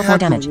 you got to Deal 4 have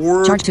damage.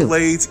 your Charge 2.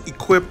 Warblades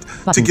equipped to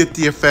Button. get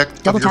the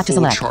effect Double of your tap to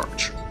full select.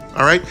 charge.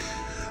 All right?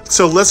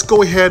 So let's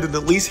go ahead and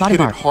at least Bottom hit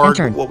bar. it hard End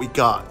turn. with what we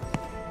got.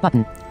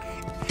 Button.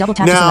 Double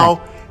tap to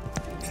Now,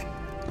 select.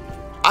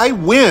 I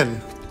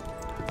win.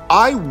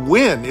 I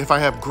win if I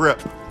have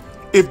grip.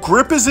 If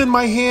grip is in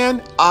my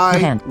hand, I Your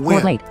hand. win.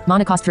 War blade.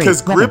 Mana cost 3.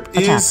 Because Weapon. grip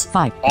Attack. is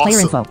 5. awesome. Player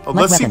info. Let's Left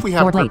see weapon. if we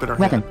have War grip blade. in our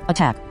Weapon. hand.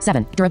 Attack.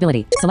 7.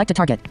 Durability. Select a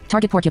target.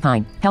 Target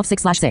porcupine. Health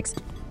 6/6.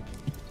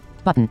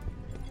 Button.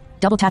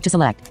 Double tap to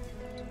select.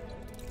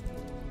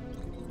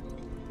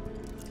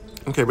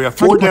 Okay, we have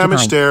 4 Target damage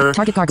porcupine. there.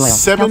 Target gargoyle.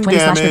 7 Health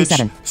 20/37.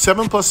 damage.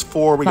 7 plus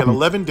 4, we got Button.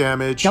 11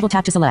 damage. Double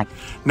tap to select.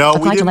 No, Apply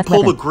we to didn't left pull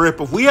weapon. the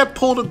grip. If we had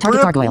pulled a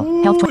Target grip, gargoyle.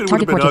 ooh, Health it would have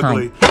target been porcupine.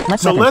 ugly.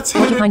 Left So weapon. let's hit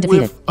Porcupine it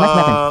defeated. with, Left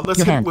weapon. let's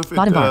Your hit hand. with it,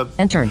 Bottom bar.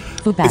 End turn.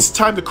 Food bag. It's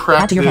time to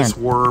crack Add to your this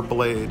hand. war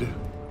blade.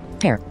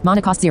 Pair.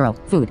 Mana cost 0.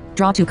 Food.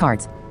 Draw 2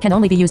 cards. Can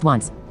only be used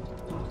once.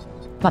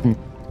 Button.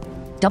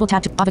 Double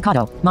tap to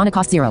avocado. Mana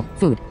cost 0.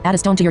 Food. Add a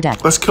stone to your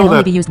deck. Let's kill Can only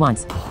that. be used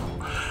once.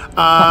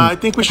 I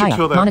think we should Papaya.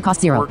 kill that. Mana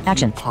cost 0. porcupine.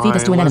 Action. Feed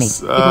this to an enemy.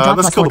 It will drop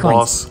Let's plus kill 4 the coins.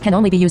 boss. Can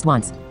only be used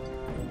once.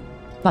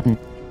 Button.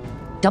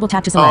 Double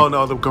tap to select. Oh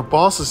no, the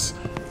boss is.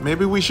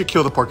 Maybe we should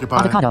kill the porcupine.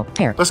 Avocado.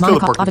 Pair. Let's Mana kill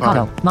the porcupine.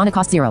 Avocado. Mana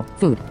cost 0.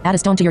 Food. Add a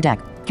stone to your deck.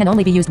 Can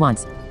only be used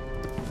once.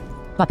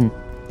 Button.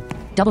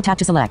 Double tap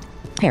to select.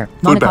 Pair.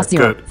 Mana bag, cost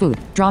 0. good. Food.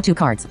 Draw 2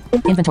 cards.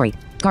 Inventory.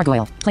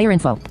 Gargoyle. Player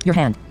info. Your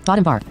hand.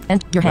 Bottom bar.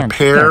 And your hand.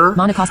 Pair.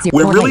 Mana cost 0.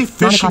 We're really late.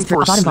 fishing Mana cost for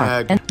a bottom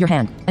snag. bar. And your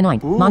hand.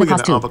 Annoying. Ooh, Mana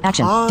cost 2. avocado.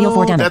 Action. Deal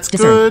 4 damage. That's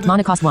Discern. good.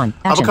 Mana cost 1.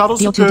 Action. Avocados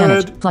Deal are 2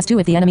 damage. good. +2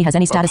 if the enemy has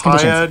any status Papaya,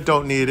 conditions.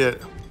 don't need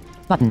it.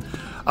 Button.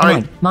 All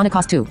Annoying. right. Mana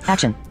cost 2.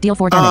 Action. Deal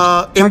 4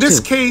 damage. In this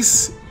 2.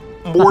 case,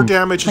 more Button.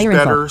 damage is Player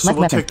better, info. so Left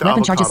we'll weapon. take the Weapon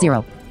avocado. charges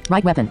 0.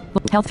 Right weapon.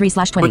 Health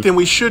 3/20. But then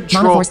we should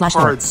Mana draw 4/4.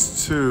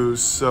 cards too,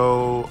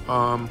 so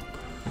I'm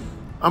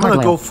gonna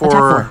Gargoyle. go Attack for.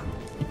 4.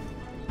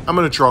 I'm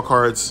gonna draw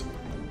cards.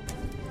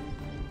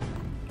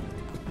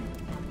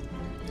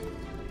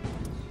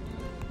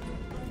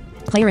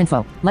 Player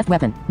info. Left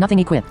weapon. Nothing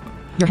equipped.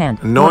 Your hand.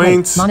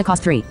 Annoyance. Mana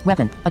cost 3.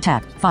 Weapon.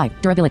 Attack. 5.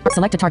 Durability.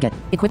 Select a target.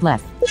 Equip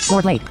left.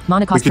 Lord late.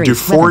 Mana cost 3. We could do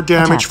 4 weapon.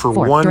 damage Attack. for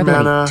 4. 1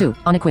 Durability. mana. 2.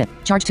 Unequip.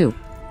 Charge 2.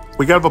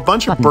 We got a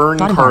bunch of Button. burn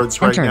Bottom bar.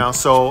 cards right Turn. now,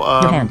 so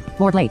Your hand.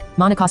 Lord late.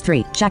 Mana cost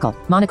 3. Shackle.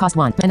 Mana cost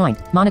 1. Annoying.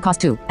 Mana cost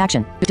 2.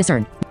 Action.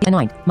 Discern.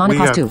 Annoying. Mana We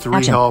cost got 2. 3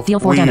 Action. health. Deal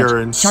 4 We damage. are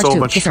in Charge so 2.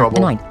 much Discern. trouble.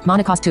 Annoying.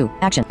 Mana cost 2.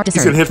 Action. He's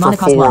Discern. gonna hit for Mana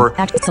cost 4. 1.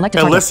 Action. Select a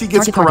target. Unless he gets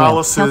Target gargoyle.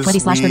 paralysis, Health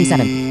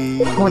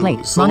 20/37. Lord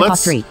late. So Mana let's-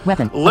 cost 3.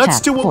 Weapon. let's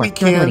Attack. do what 4. we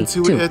can Durability.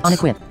 to 2. it.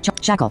 Unequip.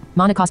 Shackle.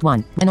 Mana cost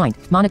 1. Annoying.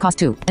 Mana cost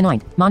 2.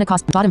 Annoying. Mana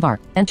cost bottom bar.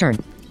 End turn.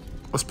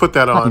 let's put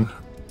that Button. on.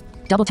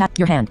 Double tap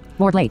your hand.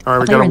 Ward late. All right,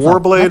 we Player got a info.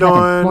 Warblade Left weapon.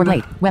 on. Ward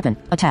late. Weapon.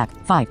 Attack.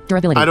 5.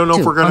 Durability. I don't know if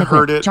 2. we're gonna Unequip.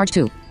 hurt it. Charge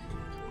 2.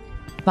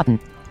 Button.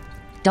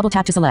 Double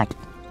tap to select.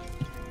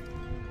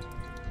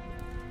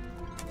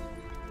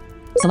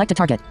 Select a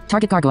target.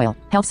 Target gargoyle.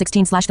 Health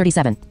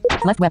 16/37.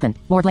 Left weapon.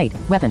 Ward late.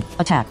 Weapon.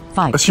 Attack.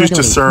 5. Let's use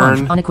Durability.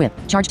 discern. 1. Unequip.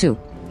 Charge 2.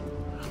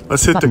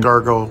 Let's hit Button. the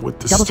gargoyle with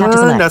the Double tap to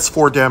stern. select. That's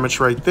 4 damage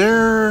right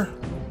there.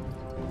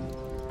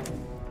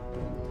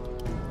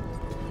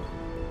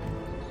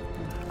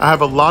 I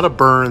have a lot of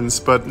burns,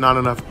 but not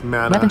enough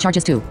mana. Weapon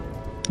charges 2.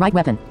 Right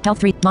weapon. Health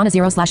 3. Mana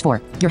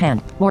 0/4. Your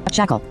hand. Ward.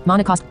 Shackle.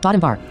 Mana cost. Bottom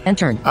bar. End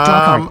turn. Draw a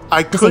card.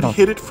 I could Disable.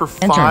 hit it for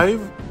End turn.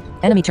 5.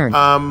 Enemy turn.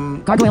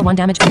 Gargoyle 1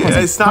 damage. Poison.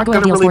 It's not Gargoyle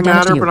going to deals really 4 damage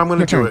matter, to you. but I'm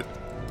going to Your do turn. it.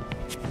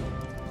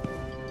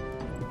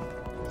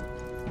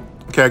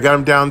 Okay, I got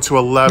him down to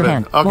 11. Your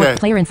hand. Okay. Ward.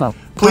 Player info.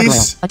 Please,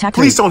 Gargoyle. Attack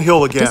please 3. don't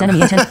heal again. This enemy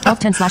 10,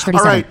 10/37.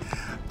 All right.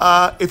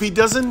 If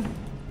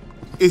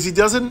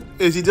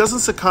he doesn't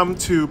succumb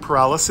to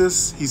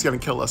paralysis, he's going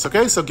to kill us.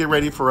 Okay, so get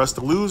ready for us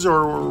to lose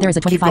or There is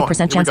a keep 25% going.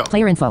 Here we chance. go.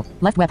 Player info.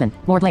 Left weapon.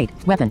 Ward late.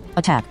 Weapon.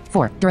 Attack.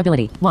 4.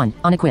 Durability. 1.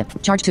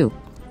 Unequip. Charge 2.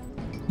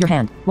 Your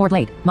hand. Ward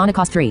late. Mana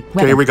cost 3.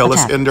 Weapon. here we go.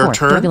 Let's Attack. end our 4.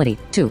 turn. Durability.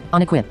 2.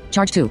 Unequip.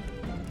 Charge 2.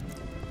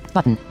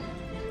 Button.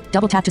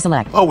 Double tap to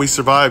select. Oh, we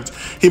survived.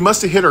 He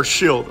must have hit our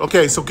shield.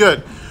 Okay, so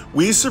good.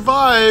 We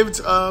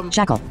survived.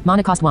 Shackle.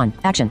 Mana cost 1.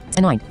 Action.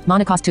 Annoying.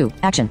 Mana cost 2.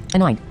 Action.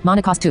 Annoying.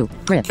 Mana cost 2.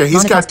 Grip. Okay, he's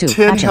Mana got cost 2.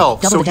 10 Action.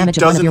 health, Double so the he damage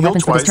of one of doesn't your heal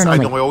weapons for this twice. turn I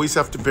only. know I always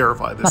have to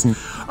verify this. Button.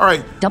 All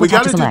right, Double we tap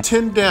got to to do select.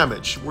 10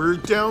 damage. We're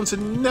down to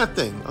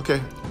nothing. Okay.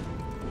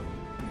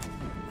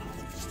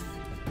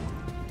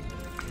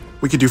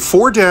 We could do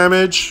 4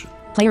 damage.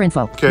 Player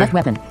info. Okay. Left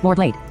weapon. Ward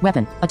late.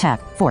 Weapon. Attack.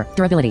 4.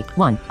 Durability.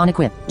 1.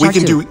 Unequip. We Charge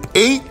can 2. do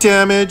 8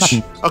 damage.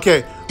 Button.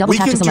 Okay, Double we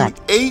tap can to do select.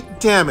 8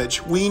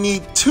 damage. We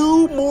need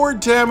 2 more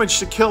damage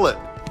to kill it.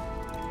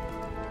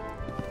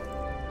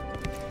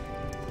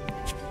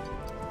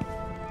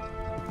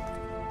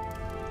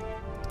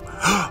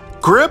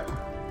 Grip.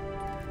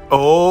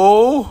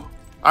 Oh,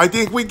 I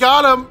think we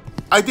got him.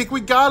 I think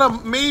we got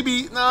him.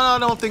 Maybe. No, I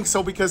don't think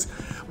so because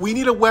we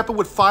need a weapon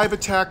with 5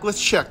 attack.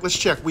 Let's check. Let's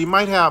check. We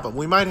might have him.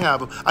 We might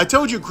have him. I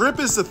told you, grip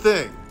is the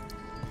thing.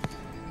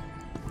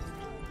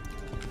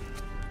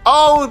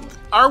 Oh,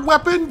 our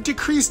weapon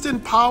decreased in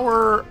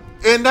power.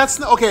 And that's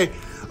not, okay.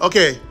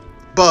 Okay,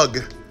 bug.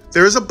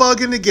 There's a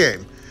bug in the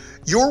game.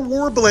 Your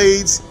war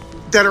blades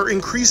that are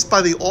increased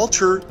by the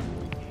altar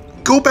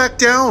go back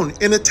down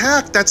and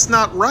attack. That's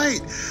not right.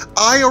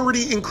 I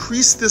already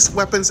increased this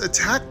weapon's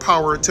attack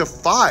power to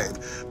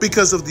 5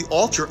 because of the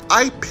altar.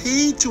 I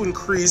paid to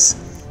increase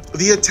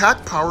the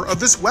attack power of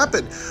this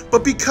weapon,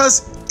 but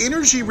because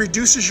energy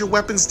reduces your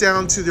weapons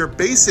down to their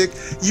basic,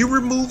 you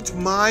removed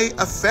my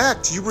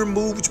effect. You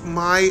removed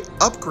my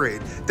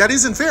upgrade. That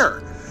isn't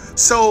fair.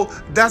 So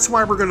that's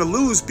why we're going to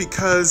lose,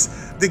 because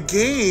the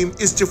game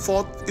is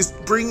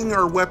bringing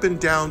our weapon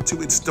down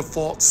to its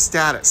default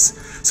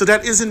status. So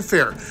that isn't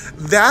fair.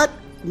 That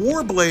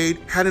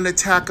Warblade had an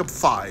attack of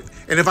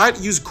 5, and if I'd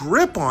used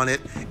grip on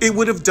it, it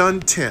would have done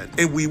 10,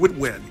 and we would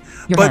win.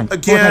 Your But hand.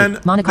 again,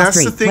 Mana cost that's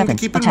 3. the thing Weapon.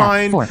 to keep Attack. in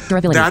mind. 4.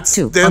 Durability. That's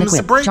 2. them's the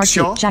Unequip. breaks, Charge 2.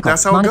 y'all. Shackle.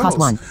 That's how Mana it cost goes.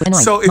 1.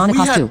 Annoying. So if Mana we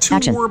cost had 2. 2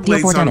 Action. Deal 4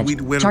 Warblades on, damage.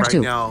 we'd win Charge right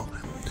 2. now.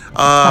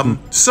 Button.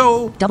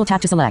 So Double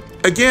tap to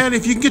select. again,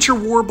 if you can get your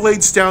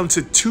Warblades down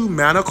to 2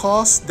 mana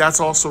costs, that's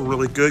also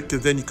really good,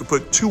 because then you can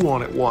put 2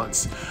 on at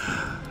once.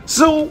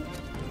 So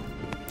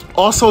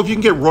Also, if you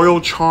can get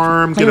Royal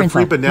Charm, Player get a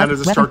free info. banana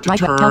to start the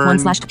turn,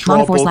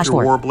 draw both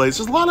your War Blades.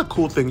 There's a lot of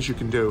cool things you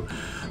can do.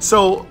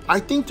 So I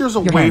think there's a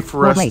way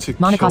for us to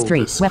kill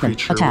this weapon,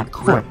 creature attack,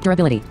 with 4, grip.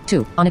 durability,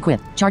 2, unequip,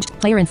 charged,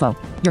 player info,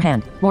 your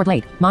hand, war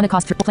blade, mana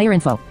cost 3, player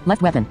info,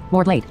 left weapon,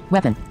 war blade,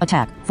 weapon,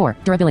 attack, 4,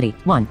 durability,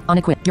 1,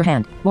 unequip, your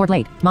hand, war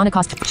blade, mana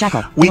cost,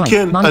 shackle, we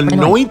can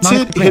anoint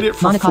it, hit it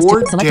for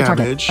 4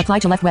 damage, apply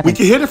to left weapon, we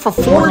can hit it for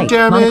 4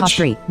 damage, mana cost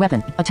 3,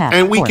 weapon, attack,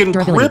 and we 4, can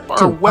grip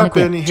our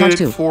weapon, hit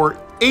it for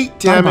 8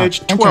 damage,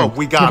 12,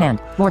 we got it.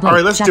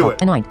 Alright, let's do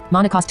it. Anoint,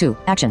 mana cost 2,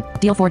 action,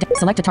 deal 4,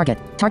 select a target,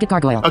 target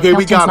gargoyle. Okay,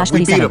 we got it,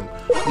 we beat him.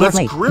 Let's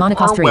grip mana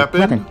cost our 3,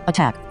 weapon,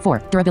 attack, 4,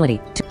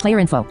 durability, 2, player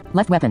info,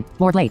 left weapon,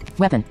 war blade,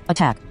 weapon,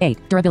 attack, 8,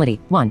 durability,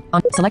 1,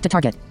 select a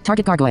target,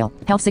 target gargoyle,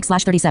 health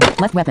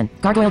 6/37, left weapon,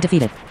 gargoyle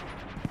defeated.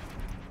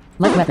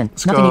 Left weapon,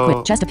 nothing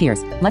equipped, chest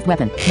appears, left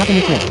weapon, nothing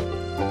equipped.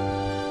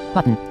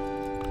 Button.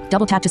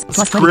 Double tap to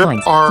plus 20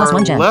 coins, plus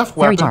 1 gem, left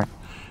fairy weapon. jar.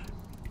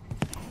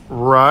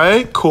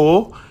 Right,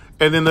 cool.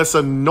 And then let's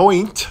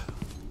anoint.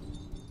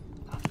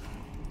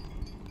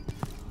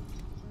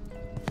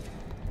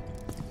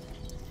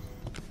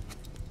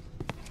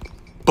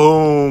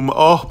 Boom.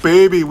 Oh,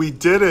 baby, we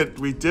did it.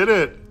 We did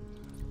it.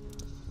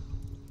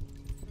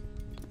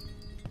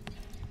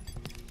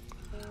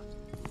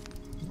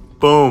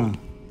 Boom.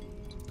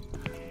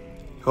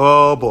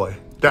 Oh, boy.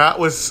 That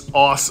was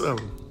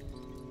awesome.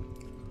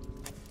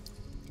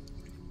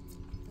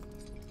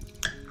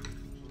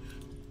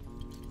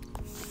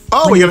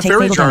 Oh, we got a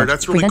fairy jar.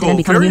 That's really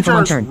cool. Fairy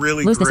jar is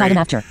really Lose great. this item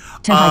after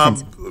 10 hyphens.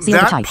 Seal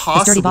the type. The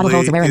sturdy bottle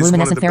holds a rare and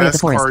luminescent fairy of the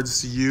forest.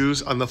 Cards to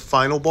use on the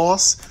final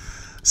boss.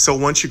 So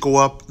once you go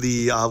up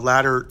the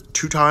ladder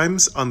 2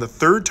 times, on the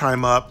 3rd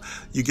time up,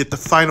 you get the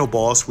final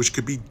boss, which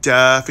could be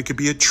death, it could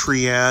be a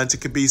treant,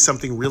 it could be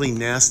something really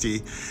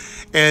nasty.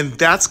 And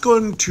that's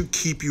going to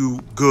keep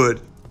you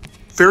good.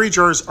 Fairy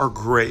jars are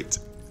great.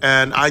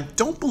 And I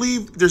don't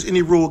believe there's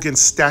any rule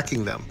against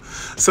stacking them.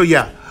 So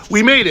yeah,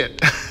 we made it.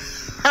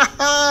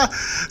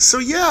 So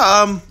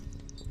yeah,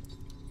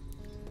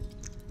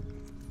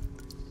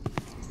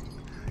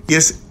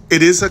 yes,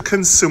 it is a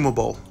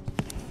consumable.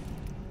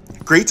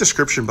 Great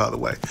description, by the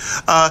way.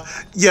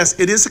 Yes,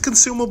 it is a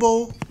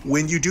consumable.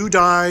 When you do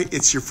die,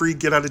 it's your free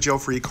get out of jail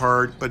free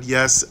card. But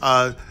yes,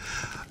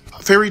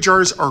 fairy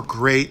jars are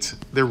great.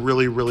 They're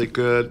really, really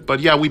good. But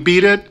yeah, we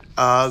beat it.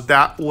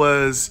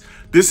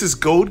 This is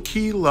gold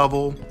key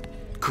level,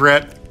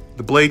 Gret,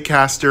 the blade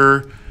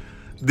caster.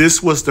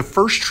 This was the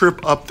first trip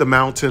up the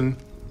mountain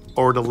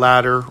or the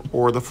ladder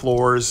or the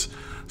floors.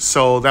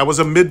 So that was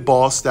a mid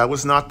boss. That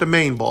was not the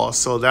main boss.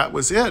 So that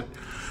was it.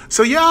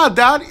 So yeah,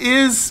 that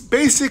is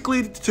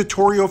basically the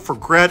tutorial for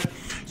Gret.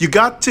 You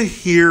got to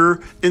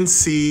hear and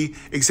see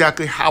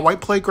exactly how I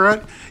play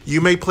Gret. You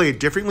may play it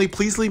differently.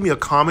 Please leave me a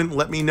comment and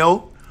let me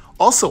know.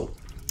 Also,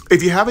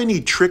 if you have any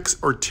tricks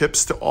or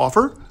tips to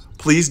offer,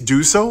 please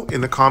do so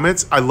in the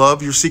comments. I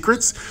love your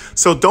secrets.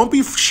 So don't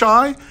be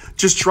shy.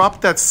 Just drop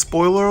that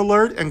spoiler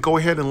alert and go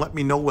ahead and let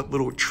me know what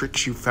little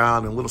tricks you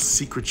found and little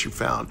secrets you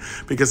found,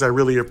 because I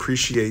really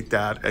appreciate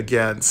that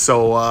again.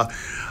 So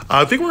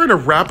I think we're going to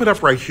wrap it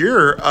up right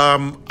here.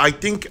 I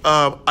think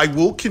I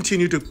will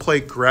continue to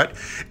play Gret.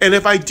 And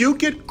if I do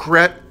get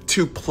Gret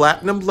to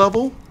platinum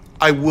level,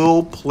 I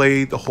will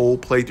play the whole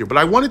playthrough. But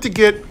I wanted to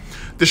get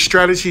the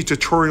strategy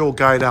tutorial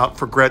guide out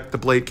for Gret the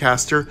Blade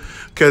Caster,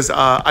 because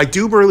I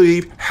do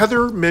believe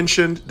Heather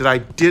mentioned that I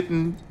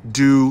didn't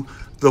do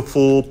the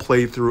full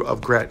playthrough of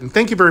Gret. And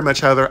thank you very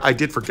much, Heather. I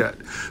did forget.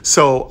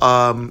 So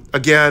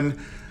again,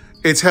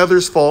 it's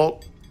Heather's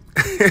fault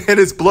and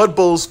it's Blood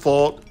Bowl's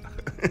fault.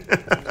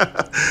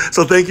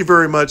 So thank you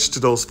very much to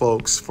those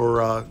folks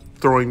for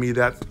throwing me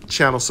that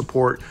channel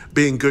support,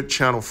 being good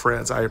channel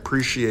friends. I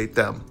appreciate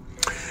them.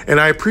 And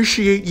I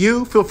appreciate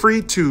you. Feel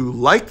free to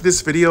like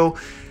this video.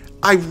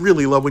 I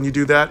really love when you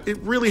do that. It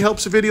really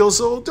helps the video,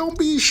 so don't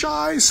be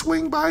shy.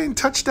 Swing by and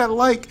touch that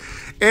like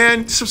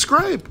and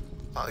subscribe.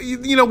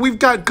 You know, we've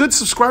got good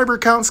subscriber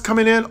counts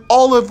coming in.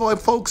 All of my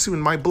folks in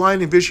my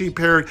blind and visually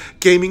impaired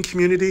gaming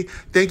community,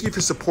 thank you for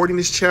supporting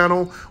this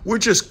channel. We're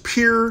just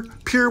pure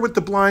with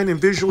the blind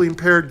and visually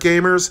impaired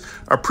gamers.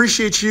 I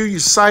appreciate you, you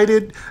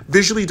sighted,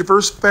 visually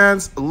diverse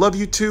fans. I love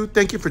you too.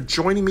 Thank you for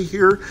joining me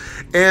here.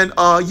 And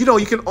you know,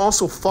 you can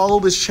also follow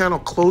this channel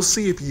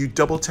closely. If you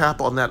double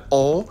tap on that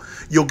all,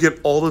 you'll get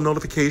all the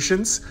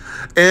notifications.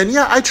 And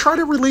yeah, I try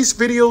to release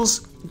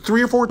videos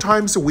 3 or 4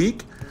 times a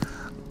week.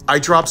 I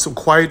drop some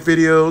quiet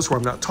videos where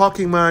I'm not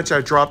talking much.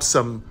 I drop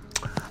some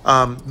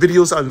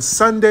videos on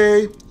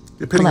Sunday,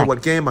 depending on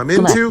what game I'm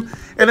into.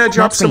 And I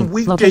drop some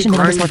weekday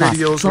grind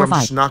videos where I'm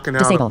just knocking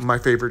out my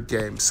favorite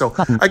games. So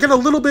I get a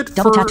little bit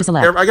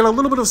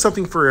of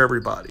something for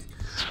everybody.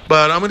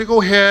 But I'm going to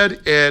go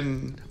ahead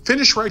and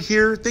finish right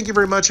here. Thank you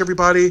very much,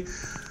 everybody.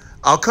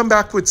 I'll come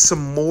back with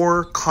some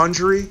more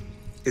Conjury.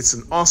 It's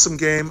an awesome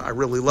game. I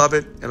really love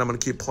it, and I'm going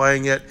to keep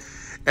playing it.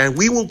 And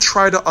we will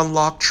try to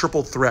unlock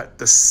Triple Threat,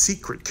 the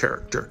secret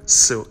character,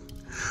 soon.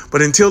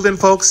 But until then,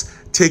 folks,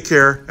 take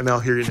care, and I'll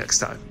hear you next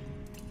time.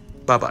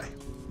 Bye-bye.